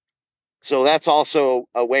value. So that's also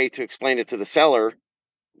a way to explain it to the seller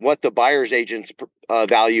what the buyer's agent's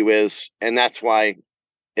value is. And that's why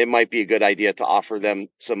it might be a good idea to offer them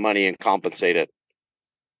some money and compensate it.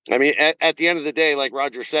 I mean, at the end of the day, like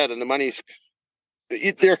Roger said, and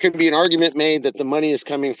there can be an argument made that the money is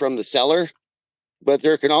coming from the seller, but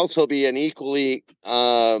there can also be an equally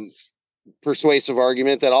persuasive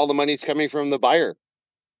argument that all the money is coming from the buyer.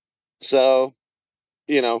 So,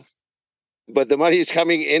 but the money is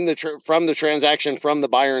coming from the transaction from the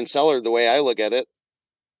buyer and seller, the way I look at it.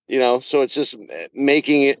 So it's just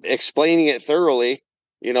explaining it thoroughly,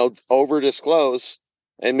 over disclose,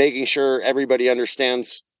 and making sure everybody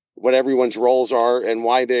understands what everyone's roles are and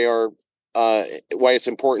why they are, why it's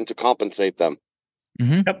important to compensate them.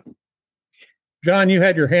 Mm-hmm. Yep. John, you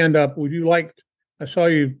had your hand up. Would you like, I saw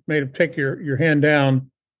you take your hand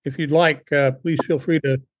down. If you'd like, please feel free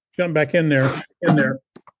to jump back in there.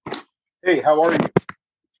 Hey, how are you?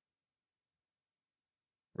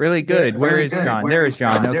 Really good. Where is John? There is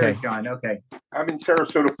John. Okay. I'm in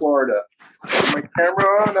Sarasota, Florida. Is my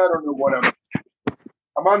camera on? I don't know what I'm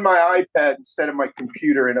on my iPad instead of my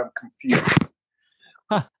computer, and I'm confused.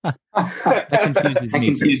 That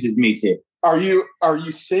confuses me too. Are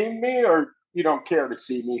you seeing me, or you don't care to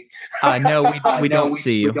see me? No, we don't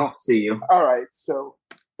see you. We don't see you. All right. So,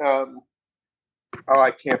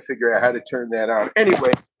 I can't figure out how to turn that on.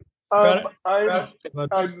 Anyway,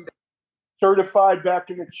 I'm certified back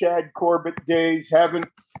in the Chad Corbett days. Haven't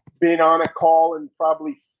been on a call in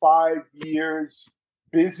probably 5 years.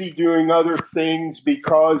 Busy doing other things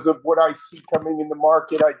because of what I see coming in the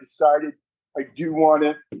market. I decided I do want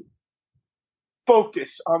to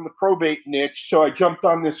focus on the probate niche. So I jumped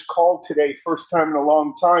on this call today, first time in a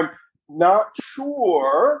long time. Not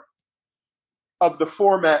sure of the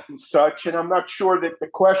format and such, and I'm not sure that the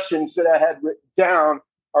questions that I had written down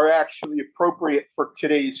are actually appropriate for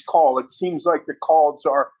today's call. It seems like the calls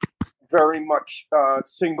are very much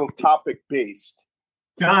single topic based.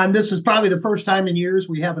 John, this is probably the first time in years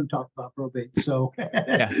we haven't talked about probate, so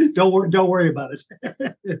don't worry about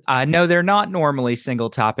it. No, they're not normally single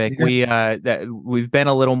topic. We've been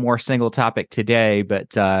a little more single topic today,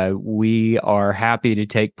 but we are happy to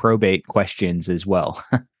take probate questions as well.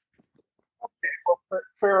 Okay, well,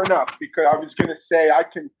 fair enough. Because I was going to say I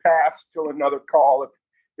can pass till another call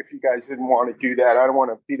if you guys didn't want to do that. I don't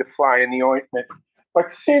want to be the fly in the ointment.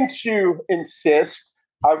 But since you insist,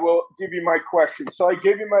 I will give you my question. So I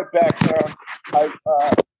gave you my background. I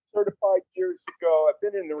certified years ago. I've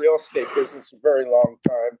been in the real estate business a very long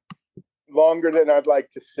time, longer than I'd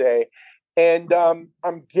like to say. And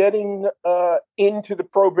I'm getting into the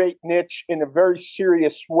probate niche in a very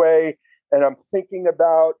serious way. And I'm thinking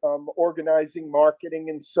about organizing marketing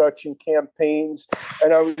and such and campaigns.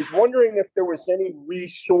 And I was wondering if there was any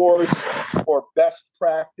resource or best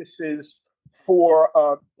practices for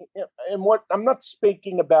and what I'm not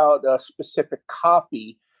speaking about a specific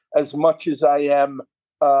copy as much as I am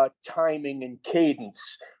timing and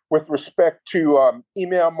cadence with respect to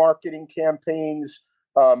email marketing campaigns,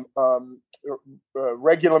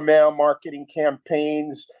 regular mail marketing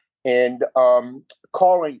campaigns, and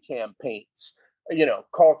calling campaigns.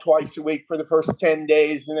 Call twice a week for the first 10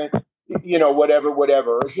 days and then,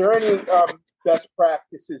 whatever. Is there any best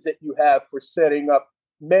practices that you have for setting up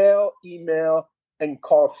mail, email, and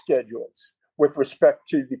call schedules with respect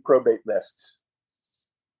to the probate lists?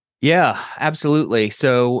 Yeah, absolutely.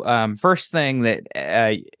 So first thing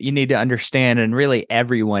that you need to understand, and really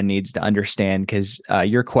everyone needs to understand, because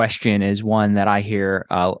your question is one that I hear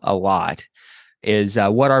a lot, is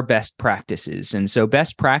what are best practices? And so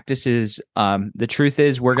best practices, the truth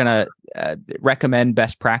is we're going to recommend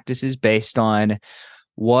best practices based on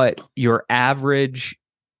what your average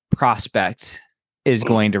prospect is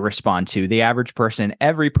going to respond to. The average person,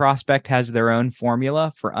 every prospect has their own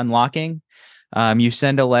formula for unlocking. You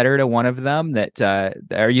send a letter to one of them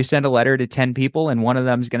or you send a letter to 10 people, and one of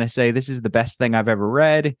them is going to say, this is the best thing I've ever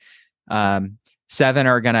read. 7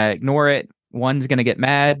 are going to ignore it. One's going to get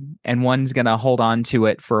mad, and one's going to hold on to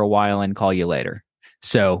it for a while and call you later.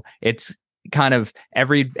 So it's kind of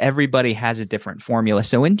everybody has a different formula.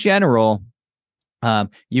 So in general,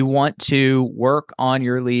 you want to work on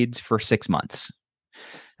your leads for 6 months.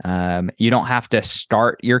 You don't have to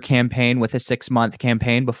start your campaign with a 6-month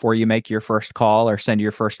campaign before you make your first call or send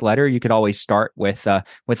your first letter. You could always start with a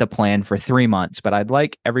plan for 3 months, but I'd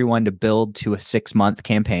like everyone to build to a 6-month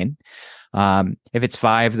campaign. If it's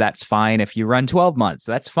 5, that's fine. If you run 12 months,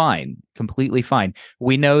 that's fine. Completely fine.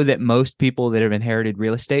 We know that most people that have inherited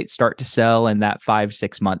real estate start to sell in that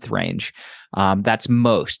 5-6 month range. That's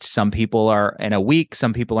most. Some people are in a week,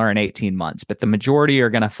 some people are in 18 months, but the majority are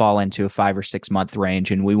going to fall into a 5 or 6 month range.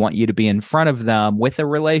 And we want you to be in front of them with a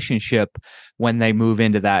relationship when they move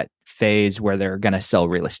into that phase where they're going to sell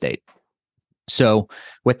real estate. So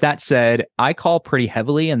with that said, I call pretty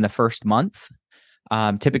heavily in the first month.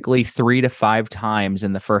 Typically 3 to 5 times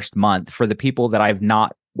in the first month for the people that I've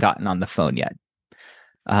not gotten on the phone yet.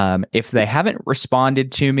 If they haven't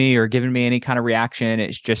responded to me or given me any kind of reaction,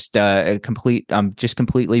 it's just just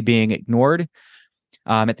completely being ignored.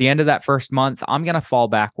 At the end of that first month, I'm going to fall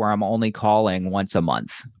back where I'm only calling once a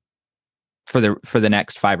month for the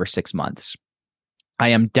next 5 or 6 months. I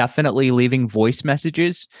am definitely leaving voice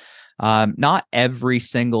messages, not every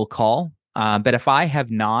single call, but if I have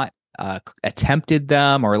not attempted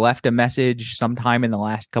them or left a message sometime in the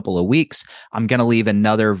last couple of weeks, I'm going to leave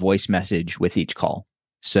another voice message with each call.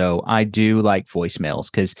 So I do like voicemails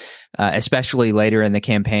because especially later in the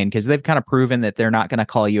campaign, because they've kind of proven that they're not going to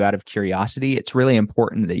call you out of curiosity. It's really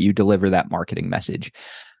important that you deliver that marketing message.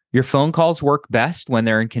 Your phone calls work best when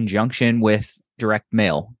they're in conjunction with direct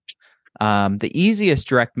mail. The easiest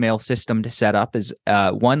direct mail system to set up is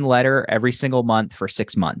 1 letter every single month for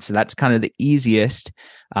 6 months. So that's kind of the easiest,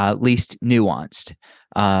 least nuanced.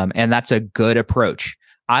 And that's a good approach.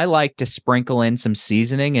 I like to sprinkle in some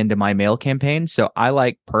seasoning into my mail campaign. So I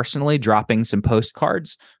like personally dropping some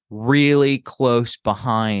postcards really close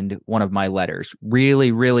behind one of my letters,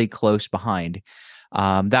 really, really close behind.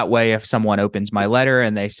 That way, if someone opens my letter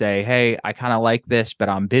and they say, hey, I kind of like this, but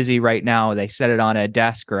I'm busy right now, they set it on a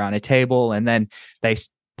desk or on a table, and then they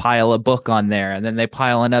pile a book on there, and then they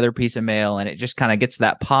pile another piece of mail, and it just kind of gets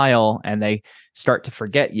that pile, and they start to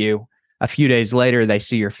forget you. A few days later, they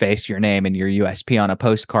see your face, your name, and your USP on a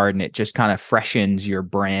postcard, and it just kind of freshens your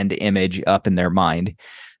brand image up in their mind.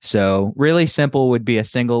 So really simple would be a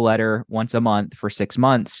single letter once a month for 6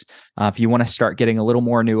 months. If you want to start getting a little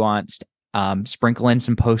more nuanced, sprinkle in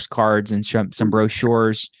some postcards and some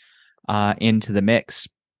brochures into the mix.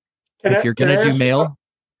 If you're going to do mail,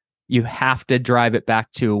 you have to drive it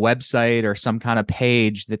back to a website or some kind of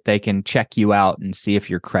page that they can check you out and see if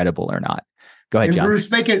you're credible or not. Go ahead, and John. Bruce,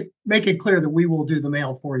 make it clear that we will do the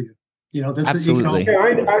mail for you. You know, this Absolutely. is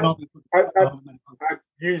I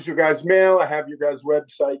use your guys' mail. I have your guys'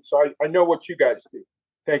 website, so I know what you guys do.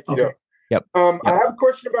 Thank you. Okay. Yep. I have a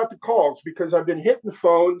question about the calls because I've been hitting the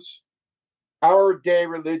phones hour a day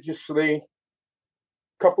religiously,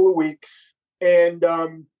 couple of weeks, and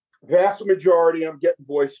vast majority I'm getting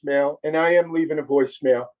voicemail, and I am leaving a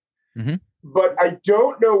voicemail, but I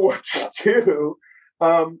don't know what to do.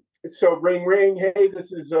 So ring, ring. Hey,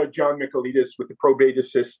 this is John Michaelides with the Probate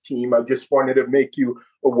Assist team. I just wanted to make you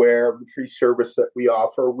aware of the free service that we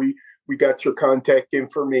offer. We got your contact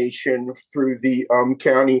information through the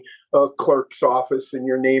county clerk's office, and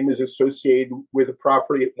your name is associated with a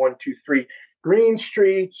property at 123 Green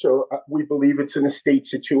Street. So we believe it's an estate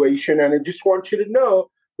situation. And I just want you to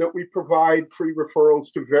know that we provide free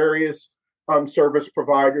referrals to various service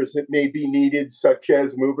providers that may be needed, such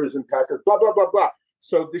as movers and packers, blah, blah, blah, blah.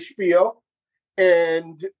 So the spiel,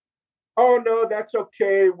 and oh no, that's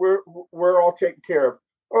okay. We're all taken care of.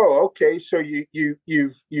 Oh, okay. So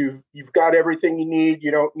you've got everything you need. You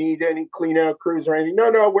don't need any clean out crews or anything.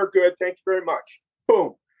 No, we're good. Thank you very much.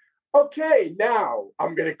 Boom. Okay, now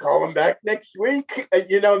I'm gonna call him back next week. And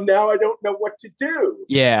now I don't know what to do.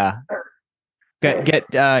 Yeah.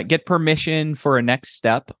 Get permission for a next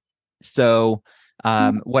step. So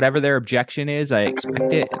whatever their objection is, I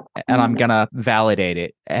expect it, and I'm gonna validate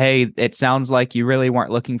it. Hey, it sounds like you really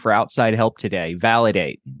weren't looking for outside help today.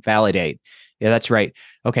 Validate. Yeah, that's right.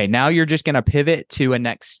 Okay, now you're just gonna pivot to a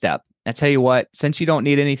next step. I tell you what, since you don't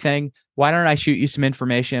need anything, why don't I shoot you some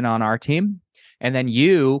information on our team, and then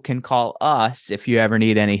you can call us if you ever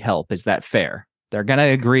need any help. Is that fair? They're gonna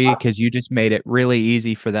agree because you just made it really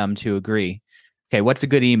easy for them to agree. Okay, what's a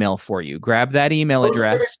good email for you? Grab that email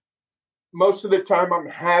address. Most of the time I'm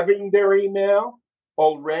having their email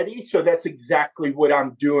already. So that's exactly what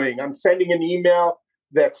I'm doing. I'm sending an email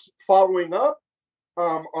that's following up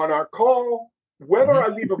on our call, whether I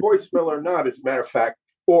leave a voicemail or not, as a matter of fact,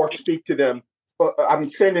 or speak to them. I'm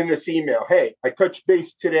sending this email. Hey, I touched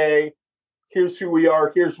base today. Here's who we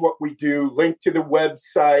are. Here's what we do. Link to the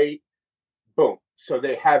website. Boom. So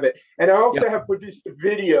they have it. And I also have produced a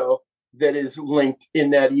video that is linked in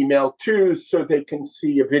that email too, so they can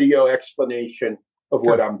see a video explanation of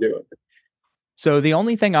what I'm doing. So the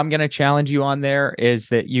only thing I'm going to challenge you on there is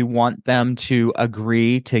that you want them to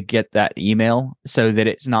agree to get that email so that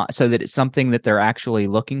it's something that they're actually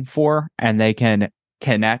looking for, and they can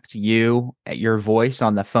connect your voice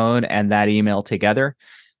on the phone and that email together.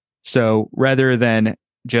 So rather than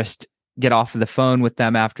just get off of the phone with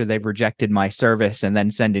them after they've rejected my service and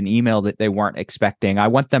then send an email that they weren't expecting, I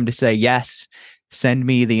want them to say, yes, send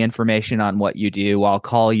me the information on what you do. I'll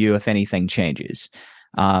call you if anything changes.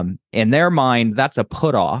 In their mind, that's a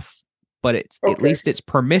put off, but at least it's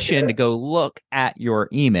permission to go look at your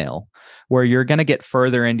email, where you're going to get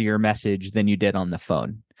further into your message than you did on the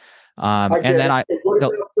phone. What about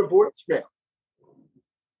the voicemail?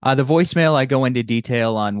 The voicemail, I go into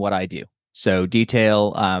detail on what I do. So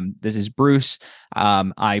detail, this is Bruce.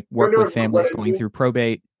 I work with families going through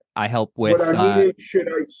probate. I help with. What I mean is,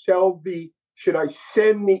 should I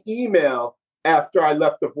send the email after I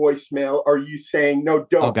left the voicemail? Are you saying no,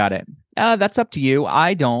 don't? Oh, got it. That's up to you.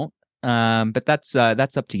 I don't. But that's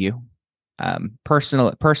up to you.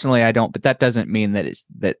 Personally, I don't. But that doesn't mean that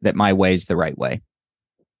that my way is the right way.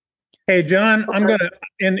 Hey, John, I'm gonna,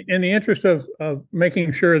 in the interest of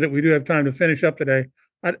making sure that we do have time to finish up today,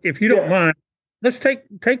 if you don't mind, let's take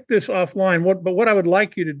this offline. What I would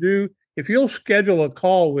like you to do, if you'll schedule a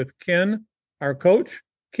call with Ken, our coach,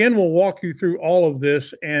 Ken will walk you through all of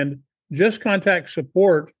this, and just contact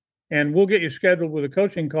support, and we'll get you scheduled with a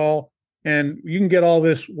coaching call, and you can get all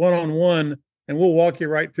this one-on-one, and we'll walk you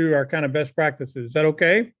right through our kind of best practices. Is that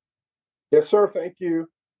okay? Yes, sir. Thank you.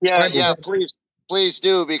 Yeah. Please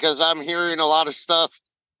do, because I'm hearing a lot of stuff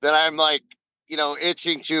that I'm like,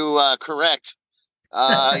 itching to correct.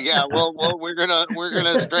 We're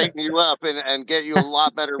gonna straighten you up and get you a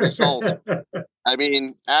lot better results. I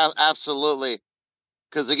mean, absolutely.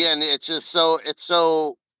 Because again, it's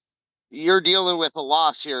so you're dealing with a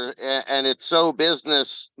loss here, and it's so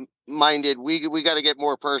business minded. We got to get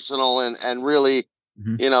more personal and really,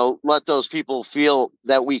 Mhm. let those people feel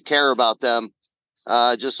that we care about them,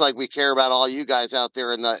 just like we care about all you guys out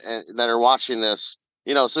there that are watching this.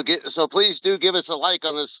 So please do give us a like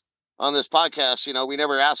on this podcast. We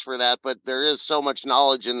never asked for that, but there is so much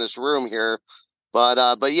knowledge in this room here.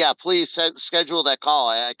 But yeah, please schedule that call.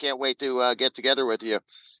 I can't wait to get together with you.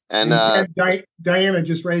 And Diana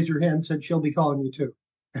just raised her hand and said she'll be calling you too.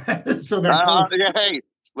 So that yeah, hey,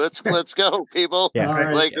 let's go, people. Yeah. all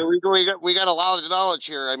right. Like we got a lot of knowledge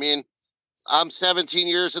here. I mean, I'm 17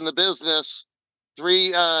 years in the business,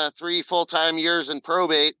 three full-time years in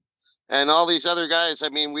probate, and all these other guys. I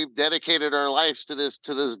mean, we've dedicated our lives to this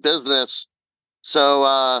business.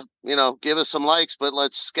 So give us some likes, but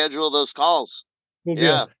let's schedule those calls. Cool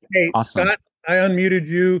Yeah. deal. Hey, Awesome. Scott, I unmuted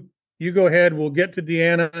you. You go ahead. We'll get to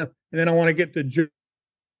Deanna, and then I want to get to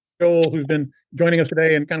Joel, who's been joining us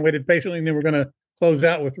today and kind of waited patiently, and then we're going to close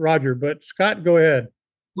out with Roger. But Scott, go ahead.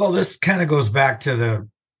 Well, this kind of goes back to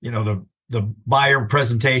the buyer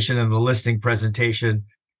presentation and the listing presentation.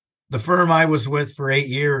 The firm I was with for 8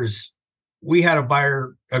 years, we had a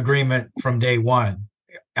buyer agreement from day one.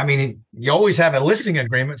 I mean, you always have a listing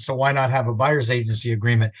agreement, so why not have a buyer's agency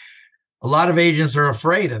agreement? A lot of agents are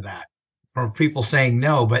afraid of that, from people saying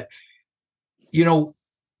no. But,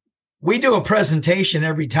 we do a presentation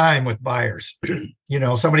every time with buyers.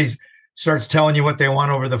 Somebody starts telling you what they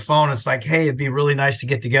want over the phone. It's like, hey, it'd be really nice to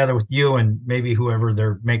get together with you and maybe whoever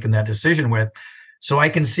they're making that decision with, so I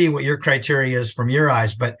can see what your criteria is from your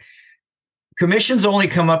eyes. But commissions only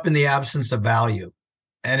come up in the absence of value.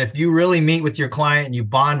 And if you really meet with your client and you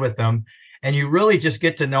bond with them and you really just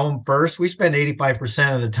get to know them first, we spend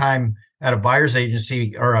 85% of the time at a buyer's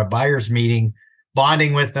agency or a buyer's meeting,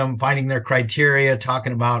 bonding with them, finding their criteria,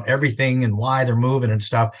 talking about everything and why they're moving and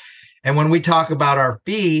stuff. And when we talk about our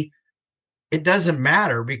fee, it doesn't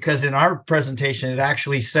matter, because in our presentation, it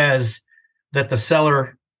actually says that the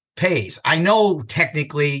seller pays. I know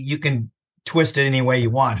technically you can twist it any way you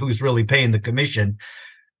want, who's really paying the commission,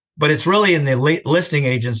 but it's really in the listing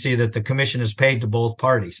agency that the commission is paid to both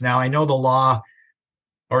parties. Now, I know the law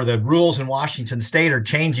or the rules in Washington state are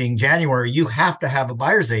changing January. You have to have a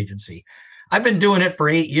buyer's agency. I've been doing it for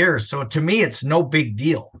 8 years. So to me, it's no big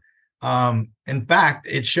deal. In fact,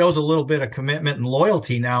 it shows a little bit of commitment and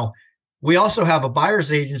loyalty. Now, we also have a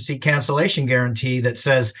buyer's agency cancellation guarantee that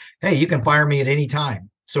says, hey, you can fire me at any time.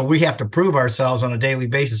 So we have to prove ourselves on a daily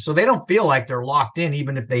basis. So they don't feel like they're locked in,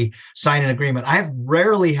 even if they sign an agreement. I have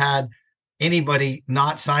rarely had anybody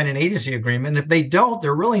not sign an agency agreement. If they don't,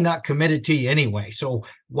 they're really not committed to you anyway. So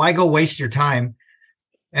why go waste your time?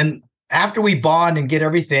 And after we bond and get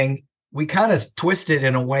everything, we kind of twist it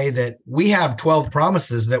in a way that we have 12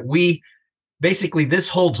 promises that we basically, this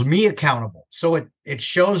holds me accountable. So it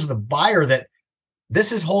shows the buyer that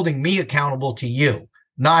this is holding me accountable to you,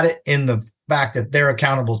 not in the fact that they're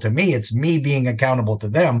accountable to me. It's me being accountable to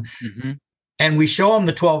them. Mm-hmm. And we show them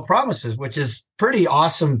the 12 promises, which is pretty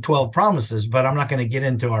awesome 12 promises, but I'm not going to get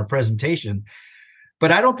into our presentation.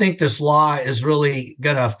 But I don't think this law is really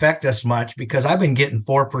going to affect us much, because I've been getting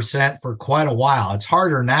 4% for quite a while. It's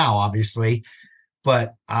harder now, obviously,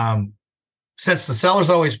 but since the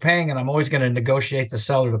seller's always paying and I'm always going to negotiate the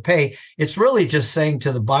seller to pay, it's really just saying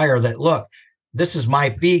to the buyer that, look, this is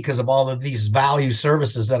my fee because of all of these value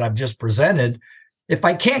services that I've just presented. If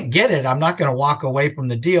I can't get it, I'm not going to walk away from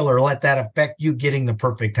the deal or let that affect you getting the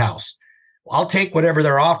perfect house. I'll take whatever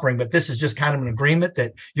they're offering, but this is just kind of an agreement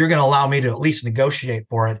that you're going to allow me to at least negotiate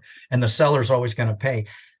for it, and the seller's always going to pay.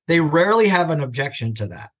 They rarely have an objection to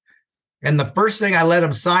that. And the first thing I let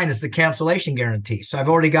them sign is the cancellation guarantee. So I've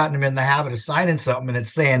already gotten them in the habit of signing something, and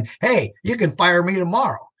it's saying, hey, you can fire me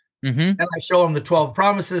tomorrow. Mm-hmm. And I show them the 12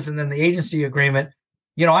 promises and then the agency agreement.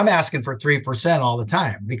 I'm asking for 3% all the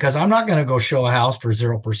time, because I'm not going to go show a house for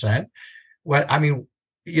 0%. Well, I mean,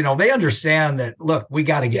 they understand that, look, we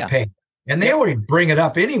got to get paid. And they already bring it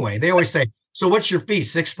up anyway. They always say, so what's your fee?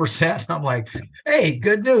 6%? I'm like, hey,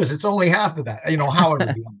 good news. It's only half of that,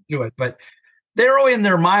 however you do it. But they're already in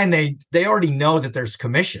their mind. They already know that there's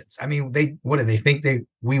commissions. I mean, what do they think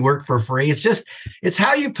we work for free? It's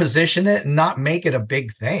how you position it and not make it a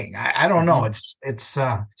big thing. I don't know. It's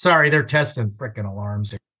sorry, they're testing freaking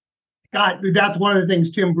alarms here. God, that's one of the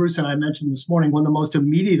things Tim, Bruce, and I mentioned this morning. One of the most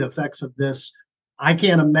immediate effects of this, I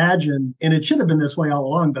can't imagine, and it should have been this way all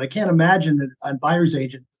along, but I can't imagine that a buyer's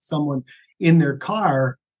agent, someone in their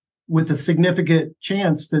car with a significant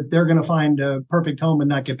chance that they're going to find a perfect home and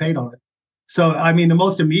not get paid on it. So, I mean, the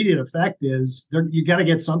most immediate effect is you got to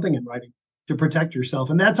get something in writing. to protect yourself.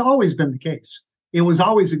 And that's always been the case. It was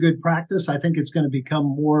always a good practice. I think it's going to become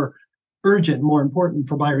more urgent, more important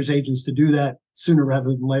for buyer's agents to do that sooner rather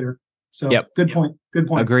than later. So good point. Good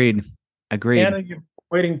point. Agreed. Anna, you're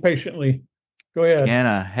waiting patiently. Go ahead.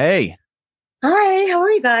 Anna, hey. Hi, how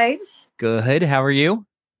are you guys? Good. How are you?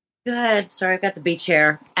 Good. Sorry, I've got the beach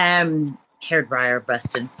hair. Hair dryer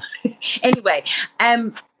busted. Anyway,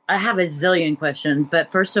 I have a zillion questions,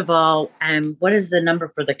 but first of all, what is the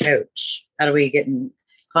number for the coach? How do we get in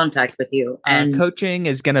contact with you? And coaching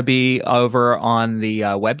is going to be over on the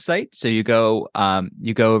website. So you go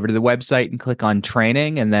over to the website and click on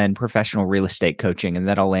training, and then professional real estate coaching, and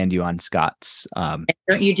that'll land you on Scott's.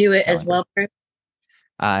 Don't you do it as well, Bruce?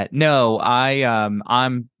 No,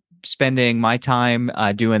 I'm spending my time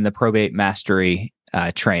doing the probate mastery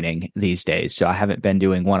training these days. So I haven't been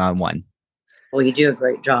doing one-on-one. Well, you do a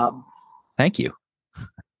great job. Thank you.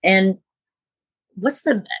 And what's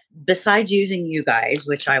besides using you guys,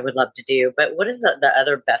 which I would love to do, but what is the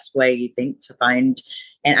other best way you think to find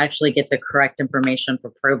and actually get the correct information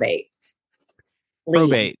for probate?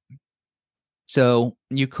 Probate. So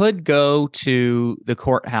you could go to the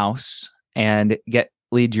courthouse and get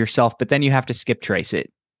leads yourself, but then you have to skip trace it.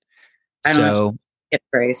 I don't skip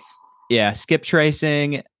trace. Yeah, skip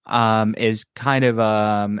tracing is kind of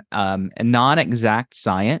a non-exact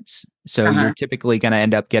science. So you're typically going to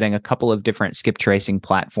end up getting a couple of different skip tracing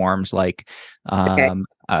platforms, like I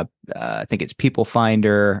think it's People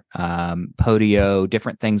Finder, Podio,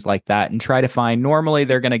 different things like that, and try to find. Normally,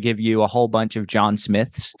 they're going to give you a whole bunch of John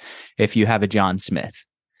Smiths if you have a John Smith.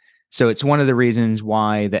 So it's one of the reasons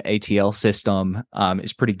why the ATL system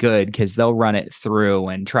is pretty good, because they'll run it through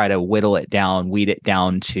and try to whittle it down, weed it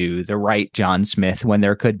down to the right John Smith when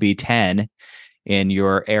there could be 10 in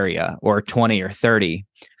your area or 20 or 30.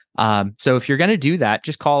 So if you're going to do that,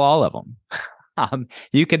 just call all of them.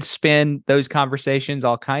 You could spin those conversations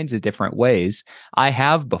all kinds of different ways. I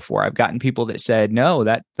have before. I've gotten people that said, no,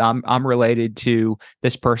 that I'm related to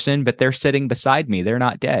this person, but they're sitting beside me. They're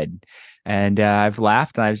not dead. And I've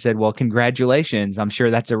laughed and I've said, well, congratulations. I'm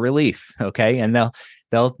sure that's a relief. Okay. And they'll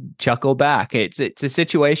chuckle back. It's a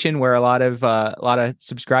situation where a lot of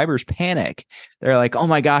subscribers panic. They're like, oh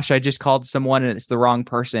my gosh, I just called someone and it's the wrong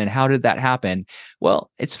person. How did that happen?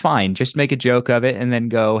 Well, it's fine. Just make a joke of it and then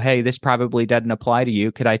go, hey, this probably doesn't apply to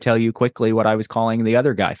you. Could I tell you quickly what I was calling the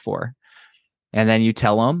other guy for? And then you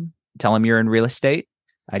tell them you're in real estate.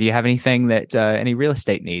 Do you have anything that any real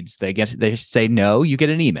estate needs? They say no. You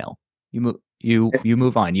get an email. You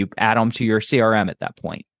move on. You add them to your CRM at that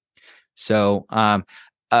point. So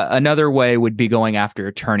another way would be going after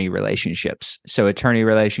attorney relationships. So attorney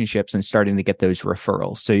relationships and starting to get those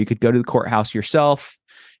referrals. So you could go to the courthouse yourself.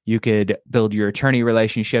 You could build your attorney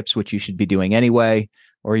relationships, which you should be doing anyway,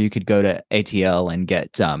 or you could go to ATL and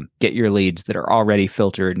get your leads that are already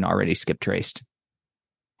filtered and already skip traced.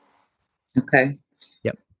 Okay.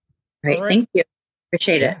 Yep. Great. All right. Thank you.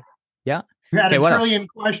 Appreciate it. Yeah. If you had a trillion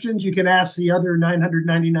questions, you can ask the other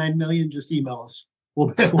 999 million. Just email us. We'll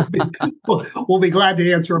be glad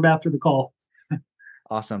to answer them after the call.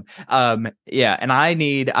 Awesome. Yeah. And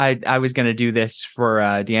I was going to do this for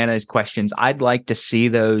Deanna's questions. I'd like to see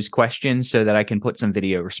those questions so that I can put some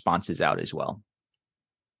video responses out as well.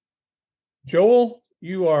 Joel,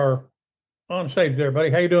 you are on stage there, buddy.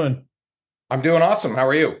 How you doing? I'm doing awesome. How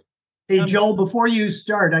are you? Hey, Joel, before you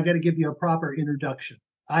start, I got to give you a proper introduction.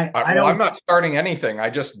 I'm not starting anything.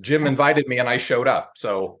 Jim invited me and I showed up.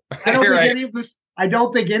 So I don't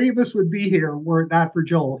think any of us would be here were it not for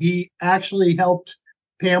Joel. He actually helped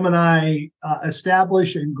Pam and I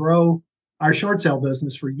establish and grow our short sale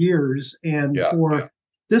business for years. And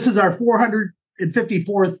this is our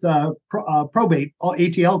 454th probate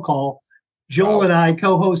ATL call. Joel and I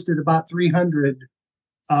co-hosted about 300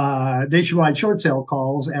 nationwide short sale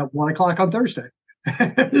calls at 1:00 on Thursday.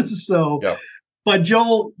 But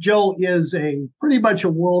Joel is pretty much a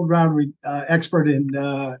world-round expert in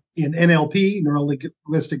NLP,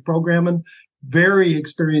 neuro-linguistic programming. Very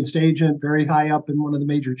experienced agent, very high up in one of the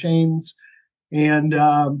major chains. And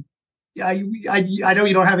I know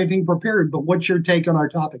you don't have anything prepared, but what's your take on our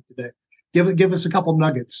topic today? Give us a couple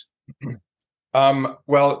nuggets.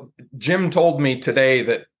 Well, Jim told me today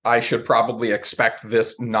that I should probably expect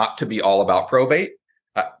this not to be all about probate.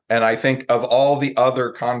 And I think of all the other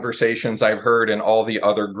conversations I've heard and all the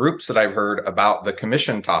other groups that I've heard about the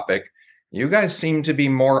commission topic, you guys seem to be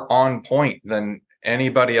more on point than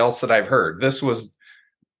anybody else that I've heard. This was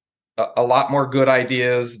a lot more good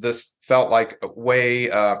ideas. This felt like a way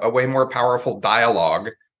more powerful dialogue.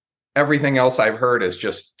 Everything else I've heard is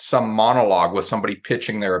just some monologue with somebody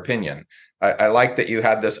pitching their opinion. I like that you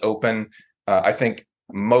had this open. I think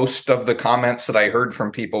most of the comments that I heard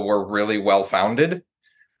from people were really well founded.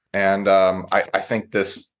 And I think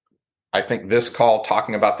this call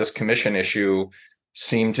talking about this commission issue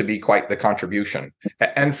seemed to be quite the contribution.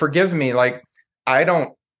 And forgive me, like, I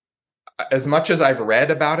don't, as much as I've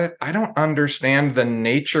read about it, I don't understand the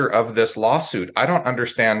nature of this lawsuit. I don't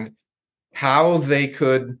understand how they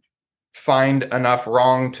could find enough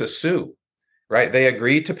wrong to sue, right? They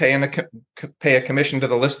agreed to pay a commission to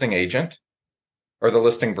the listing agent or the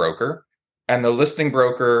listing broker, and the listing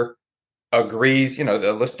broker agrees,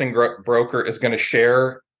 the listing broker is going to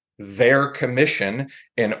share their commission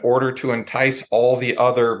in order to entice all the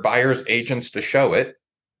other buyer's agents to show it.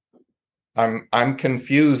 I'm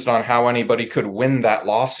confused on how anybody could win that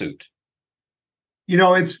lawsuit.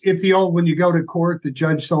 It's the old, when you go to court, the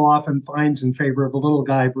judge so often finds in favor of the little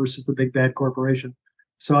guy versus the big bad corporation.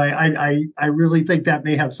 So I really think that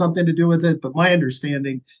may have something to do with it. But my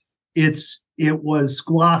understanding, it was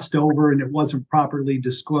glossed over and it wasn't properly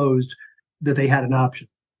disclosed that they had an option.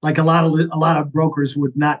 Like a lot of brokers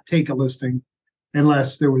would not take a listing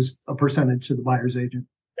unless there was a percentage to the buyer's agent.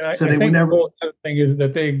 So they would never. The other thing is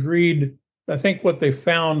that they agreed. I think what they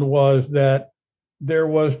found was that there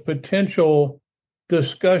was potential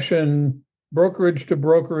discussion, brokerage to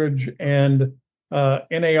brokerage and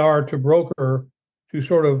NAR to broker, to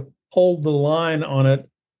sort of hold the line on it,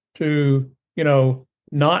 to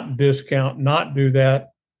not discount, not do that,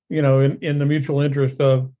 in the mutual interest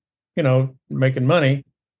of making money.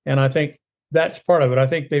 And I think that's part of it. I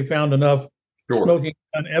think they found enough smoking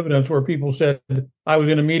gun evidence where people said, I was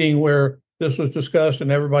in a meeting where this was discussed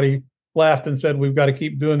and everybody laughed and said, we've got to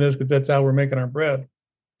keep doing this because that's how we're making our bread.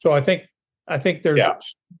 So I think there's. Yeah,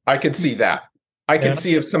 I could see that. I could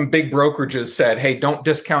see if some big brokerages said, hey, don't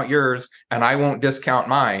discount yours and I won't discount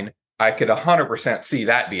mine. I could 100% see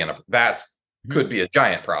that could be a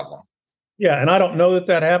giant problem. Yeah. And I don't know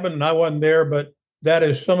that happened and I wasn't there, but that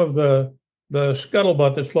is some of the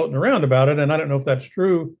scuttlebutt that's floating around about it. And I don't know if that's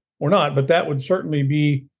true or not, but that would certainly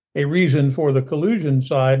be a reason for the collusion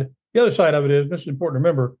side. The other side of it is, this is important to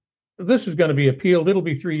remember, this is going to be appealed. It'll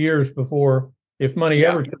be 3 years before, if money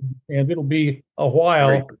ever comes in, and it'll be a while.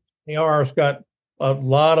 Right. NAR's got a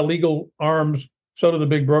lot of legal arms, so do the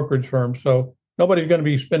big brokerage firms. So nobody's going to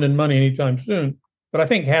be spending money anytime soon. But I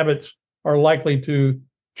think habits are likely to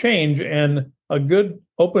change, and a good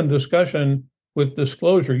open discussion with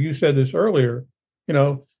disclosure. You said this earlier, be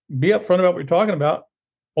upfront about what you're talking about,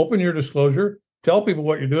 open your disclosure, tell people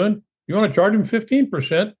what you're doing. You want to charge them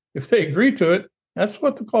 15%. If they agree to it, that's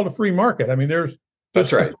what they call a free market. I mean,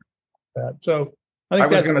 that's right. So I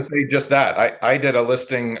was going to say just that. I did a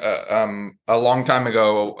listing a long time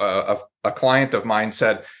ago. A client of mine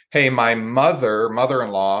said, hey, my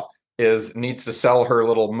mother-in-law needs to sell her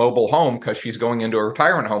little mobile home because she's going into a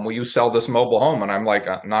retirement home. Will you sell this mobile home? And I'm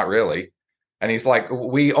like, not really. And he's like,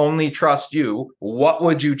 we only trust you. What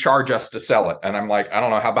would you charge us to sell it? And I'm like, I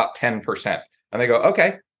don't know. How about 10%? And they go,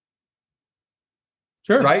 okay.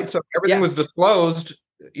 Sure. Right. So everything was disclosed,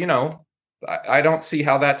 I don't see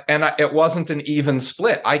how that, and it wasn't an even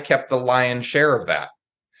split. I kept the lion's share of that.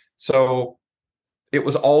 So it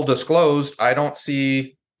was all disclosed. I don't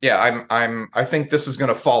see. Yeah, I think this is going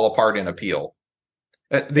to fall apart in appeal.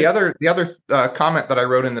 The other comment that I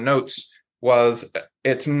wrote in the notes was,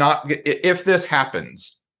 it's not, if this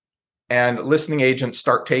happens and listing agents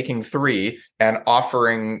start taking 3 and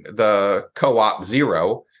offering the co-op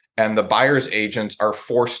 0, and the buyer's agents are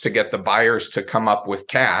forced to get the buyers to come up with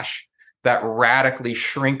cash, that radically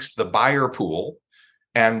shrinks the buyer pool.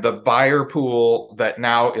 And the buyer pool that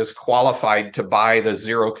now is qualified to buy the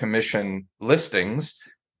 0 commission listings,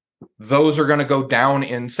 those are going to go down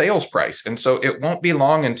in sales price. And so it won't be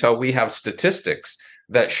long until we have statistics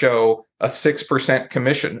that show a 6%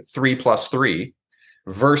 commission, 3 plus 3,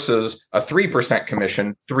 versus a 3%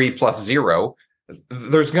 commission, 3 plus 0.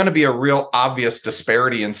 There's going to be a real obvious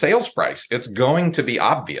disparity in sales price. It's going to be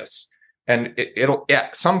obvious. And it'll,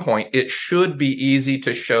 at some point, it should be easy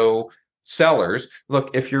to show sellers,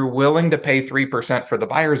 look, if you're willing to pay 3% for the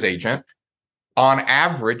buyer's agent, on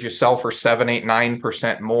average, you sell for 7, 8,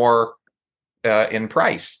 9% more in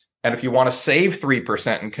price. And if you want to save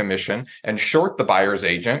 3% in commission and short the buyer's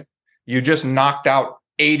agent, you just knocked out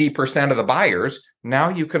 80% of the buyers. Now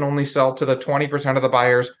you can only sell to the 20% of the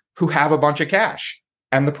buyers who have a bunch of cash,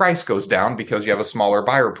 and the price goes down because you have a smaller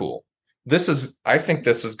buyer pool. I think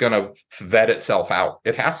this is going to vet itself out.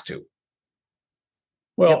 It has to.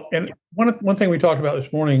 Well, and one thing we talked about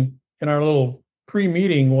this morning in our little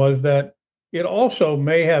pre-meeting was that it also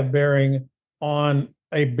may have bearing on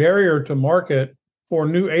a barrier to market for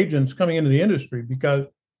new agents coming into the industry, because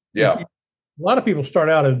a lot of people start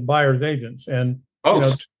out as buyer's agents, and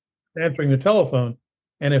Host. Answering the telephone.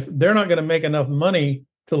 And if they're not going to make enough money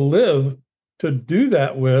to live to do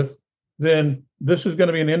that with, then this is going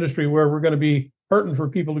to be an industry where we're going to be hurting for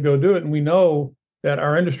people to go do it. And we know that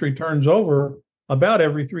our industry turns over about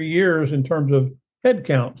every 3 years in terms of head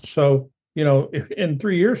count. So, if in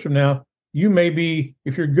 3 years from now, you may be,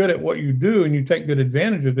 if you're good at what you do and you take good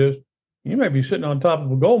advantage of this, you may be sitting on top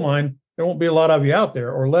of a gold mine. There won't be a lot of you out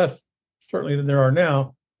there, or less certainly than there are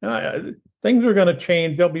now. Things are going to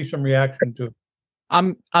change. There'll be some reaction to it.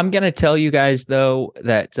 I'm going to tell you guys though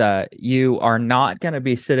that you are not going to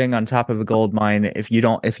be sitting on top of a gold mine if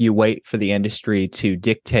you wait for the industry to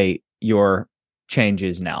dictate your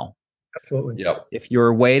changes now. Absolutely. Yep. If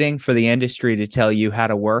you're waiting for the industry to tell you how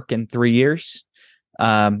to work in 3 years,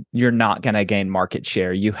 you're not going to gain market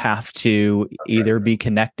share. You have to either be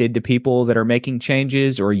connected to people that are making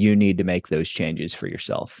changes, or you need to make those changes for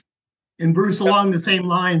yourself. And Bruce, along the same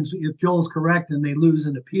lines, if Joel's correct and they lose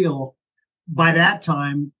an appeal, by that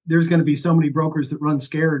time, there's going to be so many brokers that run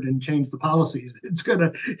scared and change the policies. It's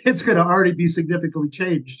gonna already be significantly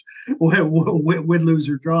changed, win, lose,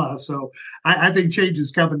 or draw. So I think change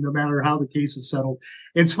is coming no matter how the case is settled.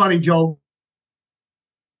 It's funny, Joel.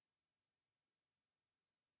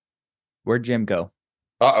 Where'd Jim go?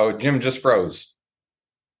 Jim just froze.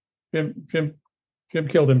 Jim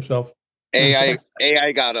killed himself. AI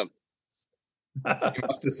got him. He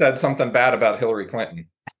must have said something bad about Hillary Clinton.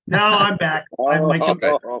 No, I'm back. My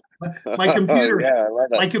computer, Yeah, I love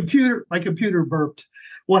it. my computer burped.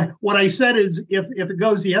 What I said is, if it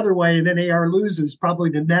goes the other way and NAR loses, probably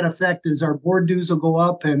the net effect is our board dues will go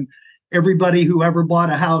up, and everybody who ever bought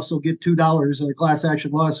a house will get $2 in a class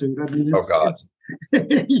action lawsuit. I mean, it's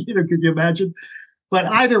could you imagine? But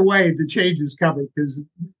either way, the change is coming because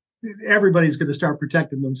everybody's going to start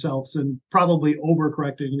protecting themselves and probably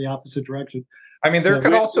overcorrecting in the opposite direction. I mean, there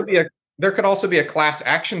could also be a class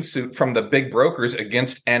action suit from the big brokers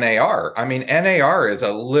against NAR. I mean, NAR is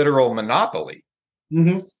a literal monopoly.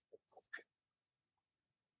 Mm-hmm.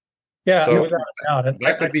 Yeah, So without a doubt.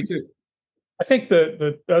 that could be too. I think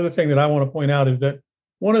the other thing that I want to point out is that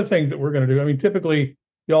one of the things that we're going to do, I mean, typically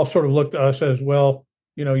y'all sort of look to us as, well,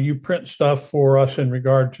 you print stuff for us in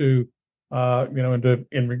regard to,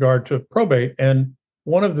 in regard to probate. And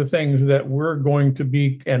one of the things that we're going to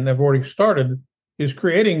be, and have already started, is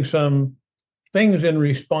creating some things in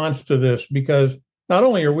response to this, because not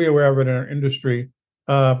only are we aware of it in our industry,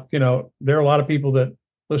 there are a lot of people that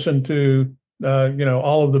listen to,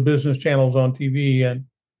 all of the business channels on TV, and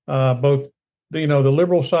both the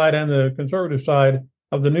liberal side and the conservative side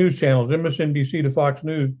of the news channels, MSNBC to Fox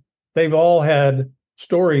News. They've all had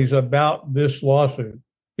stories about this lawsuit.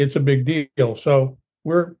 It's a big deal. So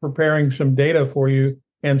we're preparing some data for you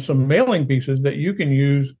and some mailing pieces that you can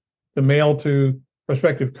use to mail to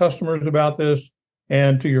prospective customers about this,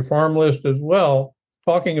 and to your farm list as well,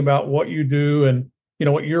 talking about what you do and,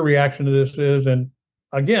 what your reaction to this is, and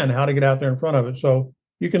again, how to get out there in front of it. So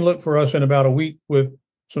you can look for us in about a week with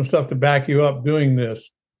some stuff to back you up doing this.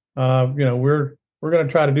 We're going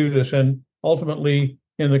to try to do this, and ultimately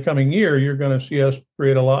in the coming year, you're going to see us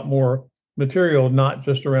create a lot more material, not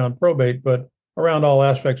just around probate, but around all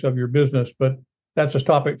aspects of your business. But that's a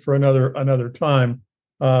topic for another time.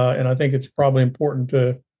 And I think it's probably important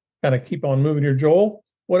to kind of keep on moving here. Joel,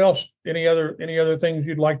 what else? Any other things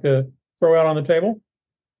you'd like to throw out on the table?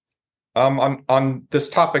 On this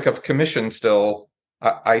topic of commission still,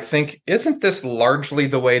 I think, isn't this largely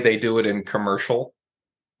the way they do it in commercial?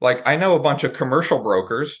 Like, I know a bunch of commercial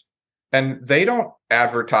brokers, and they don't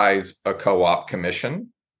advertise a co-op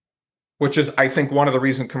commission, which is, I think, one of the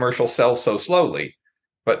reasons commercial sells so slowly.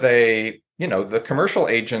 But they, the commercial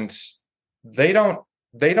agents, they don't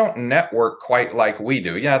network quite like we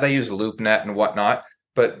do. Yeah, they use LoopNet and whatnot,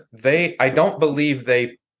 but I don't believe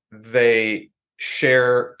they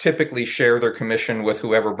typically share their commission with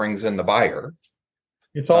whoever brings in the buyer.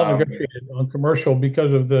 It's all negotiated on commercial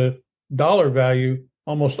because of the dollar value.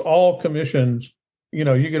 Almost all commissions, you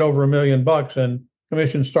get over $1 million and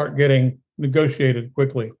commissions start getting negotiated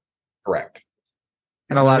quickly. Correct.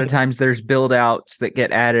 And a lot of times there's build outs that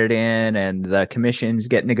get added in, and the commissions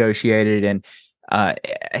get negotiated. And I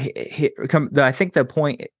think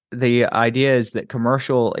the idea is that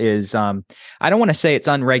commercial is, I don't want to say it's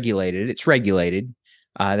unregulated. It's regulated.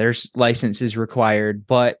 There's licenses required,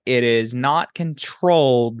 but it is not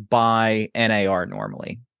controlled by NAR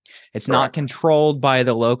normally. It's not controlled by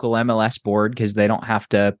the local MLS board, because they don't have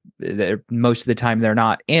to. Most of the time, they're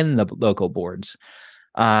not in the local boards.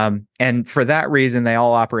 And for that reason, they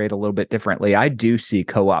all operate a little bit differently. I do see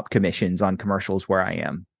co-op commissions on commercials where I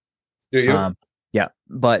am. Do you? Yeah,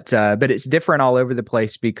 but it's different all over the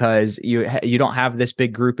place because you don't have this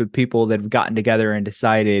big group of people that have gotten together and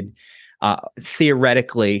decided.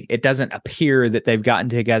 Theoretically, it doesn't appear that they've gotten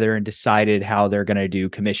together and decided how they're going to do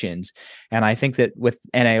commissions. And I think that with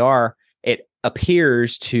NAR, it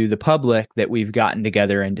appears to the public that we've gotten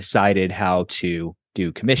together and decided how to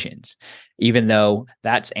do commissions, even though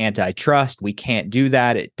that's antitrust. We can't do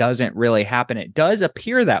that. It doesn't really happen. It does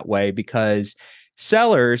appear that way because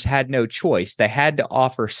sellers had no choice. They had to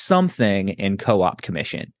offer something in co-op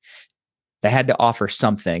commission. They had to offer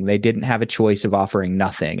something. They didn't have a choice of offering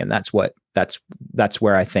nothing. And that's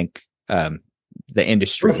where I think the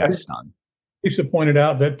industry gets stung. Lisa pointed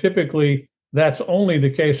out that typically that's only the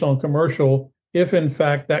case on commercial if, in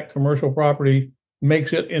fact, that commercial property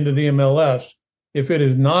makes it into the MLS. If it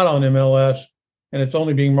is not on MLS and it's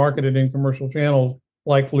only being marketed in commercial channels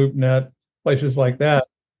like LoopNet, places like that,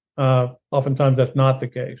 oftentimes that's not the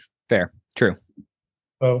case. Fair. True.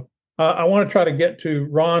 So I want to try to get to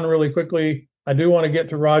Ron really quickly. I do want to get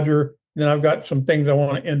to Roger. Then I've got some things I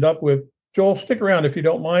want to end up with. Joel, stick around if you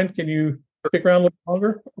don't mind. Can you stick around a little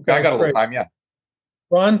longer? Okay, I got a little time, yeah.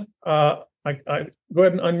 Ron, I go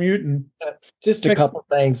ahead and unmute and just a couple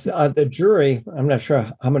things. The jury, I'm not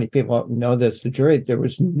sure how many people know this. The jury, there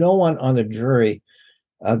was no one on the jury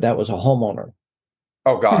that was a homeowner.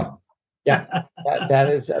 Oh God. Yeah, that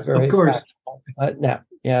is a very of course.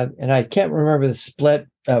 Yeah, and I can't remember the split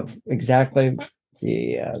of exactly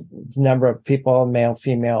the number of people, male,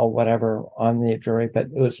 female, whatever, on the jury, but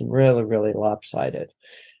it was really, really lopsided.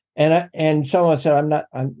 And someone said,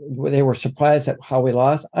 they were surprised at how we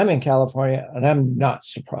lost. I'm in California, and I'm not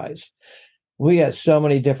surprised. We got so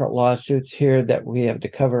many different lawsuits here that we have to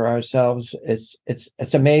cover ourselves.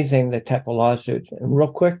 It's amazing the type of lawsuits. And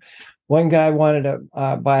real quick, one guy wanted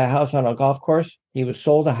to buy a house on a golf course. He was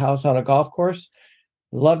sold a house on a golf course.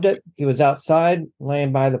 Loved it. He was outside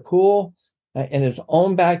laying by the pool in his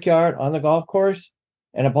own backyard on the golf course,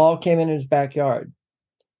 and a ball came in his backyard.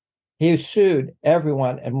 He sued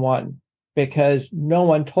everyone and won because no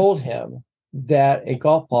one told him that a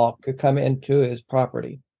golf ball could come into his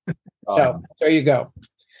property. So there you go.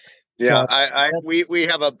 Yeah, So, we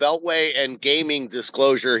have a Beltway and gaming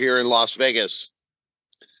disclosure here in Las Vegas.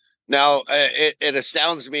 Now, it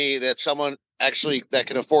astounds me that someone actually that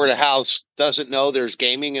can afford a house doesn't know there's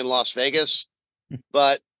gaming in Las Vegas,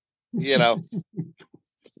 but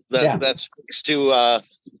that speaks to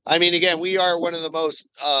I mean, again, we are one of the most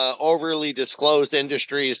overly disclosed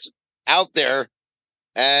industries out there,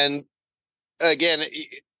 and again,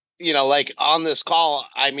 like on this call,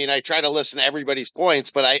 I mean, I try to listen to everybody's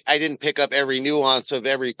points, but I didn't pick up every nuance of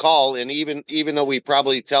every call, and even though we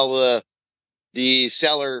probably tell the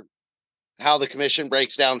seller how the commission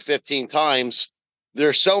breaks down 15 times,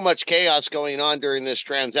 there's so much chaos going on during this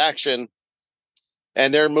transaction,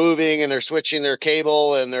 and they're moving and they're switching their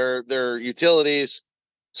cable and their utilities.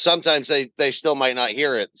 Sometimes they still might not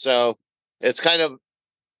hear it. So it's kind of,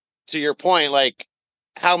 to your point, like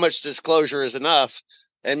how much disclosure is enough.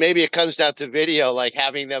 And maybe it comes down to video, like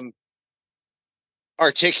having them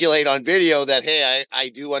articulate on video that, hey, I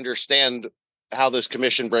do understand how this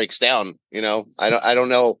commission breaks down. I don't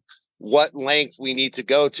know what length we need to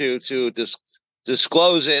go to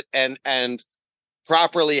disclose it and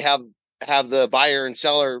properly have the buyer and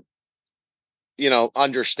seller,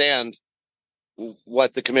 understand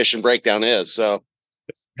what the commission breakdown is. So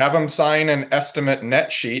have them sign an estimate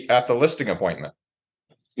net sheet at the listing appointment.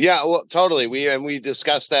 Yeah, well, totally. We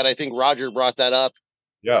discussed that. I think Roger brought that up.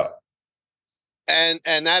 Yeah. And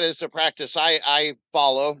that is a practice I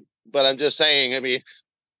follow, but I'm just saying, I mean,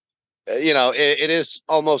 it is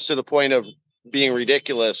almost to the point of being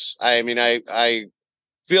ridiculous. I mean, I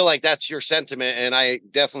feel like that's your sentiment, and I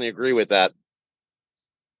definitely agree with that.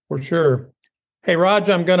 For sure. Hey, Raj,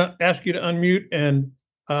 I'm going to ask you to unmute, and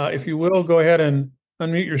if you will, go ahead and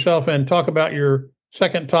unmute yourself and talk about your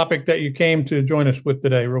second topic that you came to join us with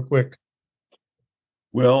today, real quick.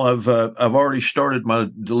 Well, I've already started my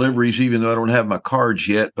deliveries, even though I don't have my cards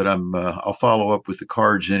yet. But I'll follow up with the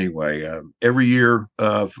cards anyway. Every year,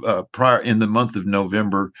 prior in the month of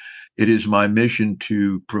November, it is my mission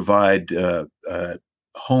to provide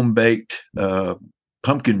home baked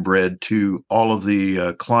pumpkin bread to all of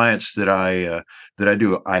the clients that I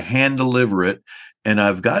do. I hand deliver it. And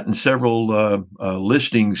I've gotten several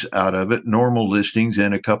listings out of it, normal listings,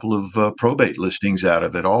 and a couple of probate listings out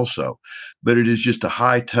of it also. But it is just a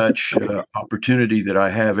high touch opportunity that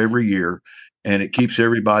I have every year. and it keeps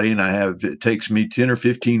everybody. And it takes me 10 or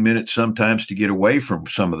 15 minutes sometimes to get away from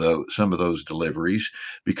some of those deliveries,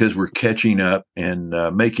 because we're catching up and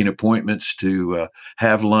making appointments to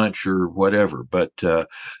have lunch or whatever. But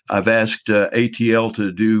I've asked ATL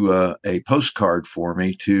to do a postcard for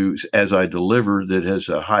me as I deliver, that has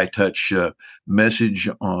a high touch message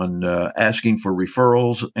on asking for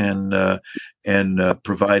referrals and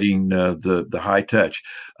providing the high touch.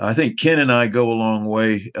 I think Ken and I go a long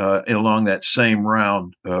way along that same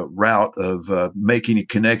route of making a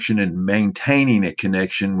connection and maintaining a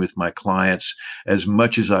connection with my clients as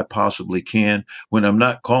much as I possibly can. When I'm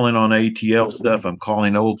not calling on ATL stuff, I'm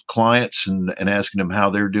calling old clients and asking them how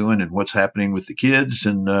they're doing and what's happening with the kids.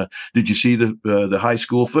 And did you see the high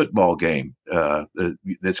school football game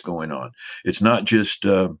that's going on? It's not just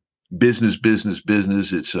business.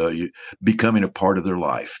 It's becoming a part of their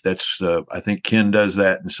life. That's I think Ken does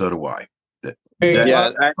that, and so do I.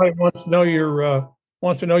 Everybody wants to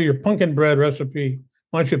know your pumpkin bread recipe.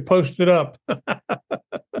 Why don't you post it up?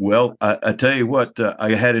 Well, I tell you what,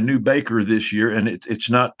 I had a new baker this year, and it's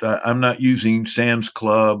not. I'm not using Sam's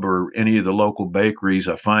Club or any of the local bakeries.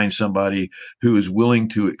 I find somebody who is willing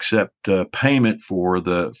to accept payment for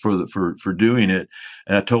doing it.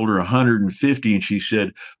 And I told her 150, and she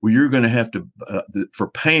said, "Well, you're going to have to for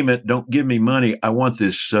payment. Don't give me money. I want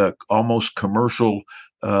this almost commercial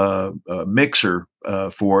mixer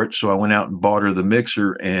for it." So I went out and bought her the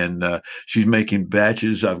mixer, and she's making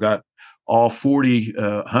batches. I've got all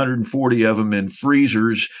 140 of them in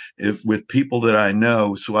freezers with people that I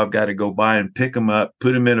know. So I've got to go by and pick them up,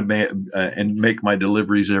 put them in and make my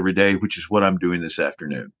deliveries every day, which is what I'm doing this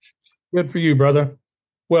afternoon. Good for you, brother.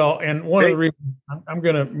 Well, and one of the reasons I'm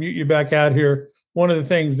going to mute you back out here, one of the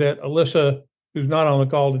things that Alyssa, who's not on the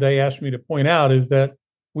call today, asked me to point out is that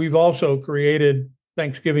we've also created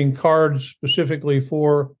Thanksgiving cards specifically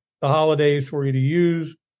for the holidays for you to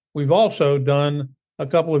use. We've also done a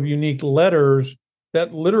couple of unique letters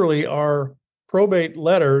that literally are probate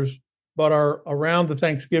letters, but are around the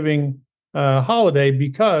Thanksgiving holiday,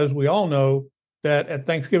 because we all know that at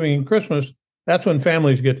Thanksgiving and Christmas, that's when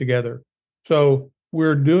families get together. So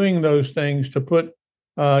we're doing those things to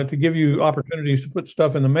give you opportunities to put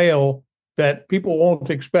stuff in the mail that people won't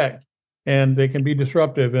expect, and they can be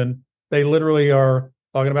disruptive. And they literally are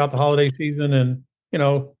talking about the holiday season. And,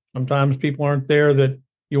 sometimes people aren't there that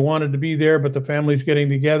you wanted to be there, but the family's getting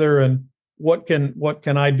together, and what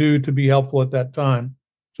can I do to be helpful at that time?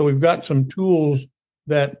 So we've got some tools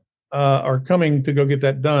that are coming to go get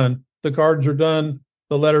that done. The cards are done.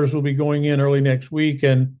 The letters will be going in early next week.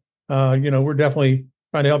 And, we're definitely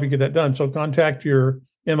trying to help you get that done. So contact your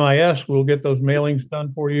MIS. We'll get those mailings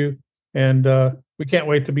done for you. And we can't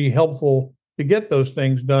wait to be helpful to get those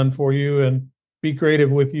things done for you and be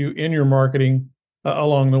creative with you in your marketing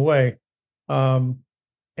along the way.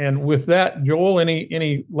 And with that, Joel,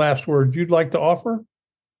 any last words you'd like to offer?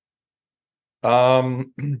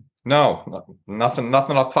 No, nothing off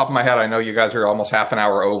the top of my head. I know you guys are almost half an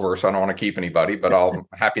hour over, so I don't want to keep anybody, but I'm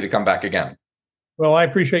happy to come back again. Well, I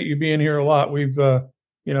appreciate you being here a lot. We've,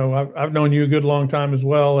 I've known you a good long time as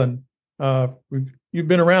well, and you've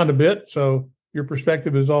been around a bit, so your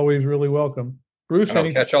perspective is always really welcome. Bruce, I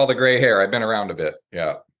don't catch all the gray hair. I've been around a bit.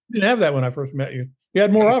 Yeah, didn't have that when I first met you. You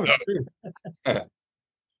had more of it too.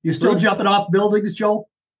 You still jumping off buildings, Joel?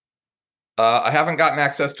 I haven't gotten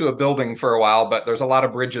access to a building for a while, but there's a lot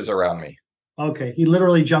of bridges around me. Okay, he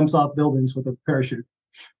literally jumps off buildings with a parachute.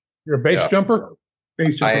 You're a base jumper?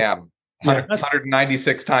 Base jumper. I am.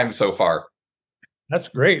 196 times so far. That's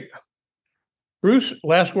great. Bruce,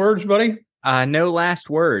 last words, buddy? No last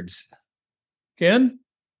words. Ken?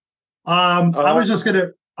 I was just going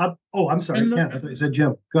to... I'm sorry, Ken. I thought you said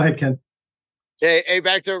Jim. Go ahead, Ken. Hey,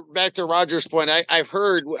 back to Roger's point. I've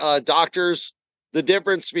heard doctors, the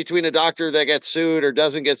difference between a doctor that gets sued or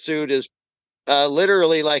doesn't get sued is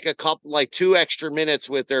literally like 2 extra minutes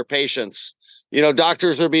with their patients.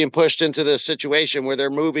 Doctors are being pushed into this situation where they're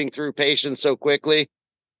moving through patients so quickly.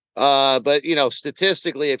 But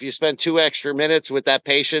statistically, if you spend 2 extra minutes with that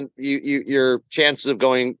patient, your chances of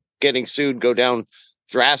getting sued go down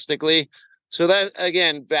drastically. So that,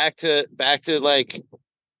 again, back to like,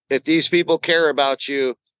 if these people care about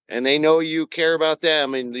you and they know you care about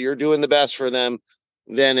them and you're doing the best for them,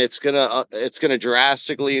 then it's gonna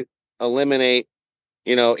drastically eliminate,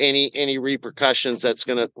 any repercussions that's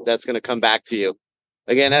gonna come back to you.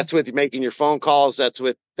 Again, that's with making your phone calls. That's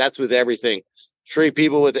with everything. Treat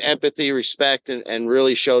people with empathy, respect, and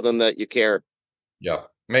really show them that you care. Yeah.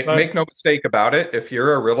 Make no mistake about it. If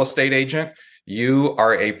you're a real estate agent, you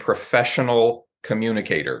are a professional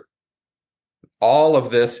communicator. All of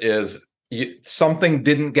this is something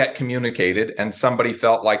didn't get communicated and somebody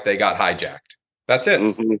felt like they got hijacked. That's it.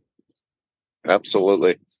 Mm-hmm.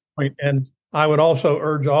 Absolutely. And I would also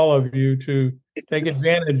urge all of you to take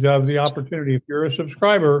advantage of the opportunity. If you're a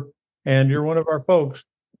subscriber and you're one of our folks,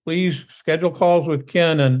 please schedule calls with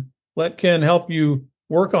Ken and let Ken help you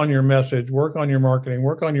work on your message, work on your marketing,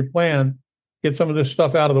 work on your plan, get some of this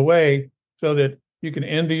stuff out of the way so that you can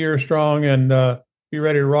end the year strong and be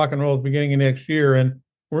ready to rock and roll at the beginning of next year. And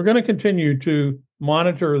we're going to continue to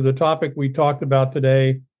monitor the topic we talked about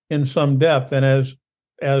today in some depth. And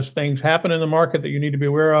as things happen in the market that you need to be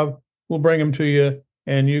aware of, we'll bring them to you.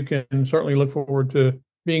 And you can certainly look forward to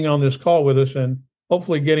being on this call with us and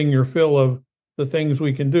hopefully getting your fill of the things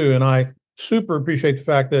we can do. And I super appreciate the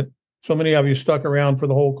fact that so many of you stuck around for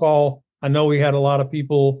the whole call. I know we had a lot of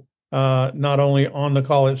people, not only on the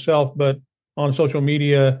call itself, but on social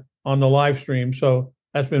media, on the live stream. So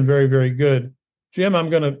that's been very, very good. Jim, I'm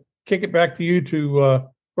going to kick it back to you to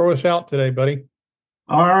throw us out today, buddy.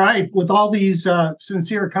 All right. With all these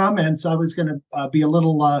sincere comments, I was going to be a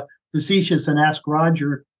little facetious and ask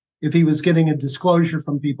Roger if he was getting a disclosure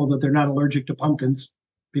from people that they're not allergic to pumpkins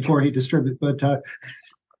before he distributes, but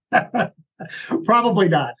probably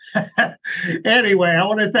not. Anyway, I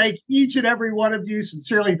want to thank each and every one of you.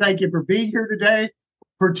 Sincerely, thank you for being here today.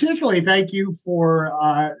 Particularly, thank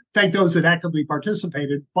those that actively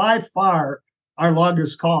participated. By far, our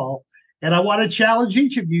longest call. And I want to challenge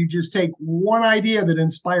each of you, just take one idea that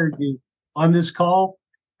inspired you on this call,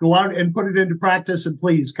 go out and put it into practice, and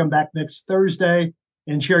please come back next Thursday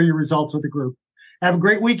and share your results with the group. Have a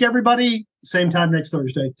great week, everybody. Same time next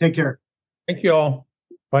Thursday. Take care. Thank you all.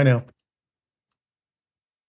 Bye now.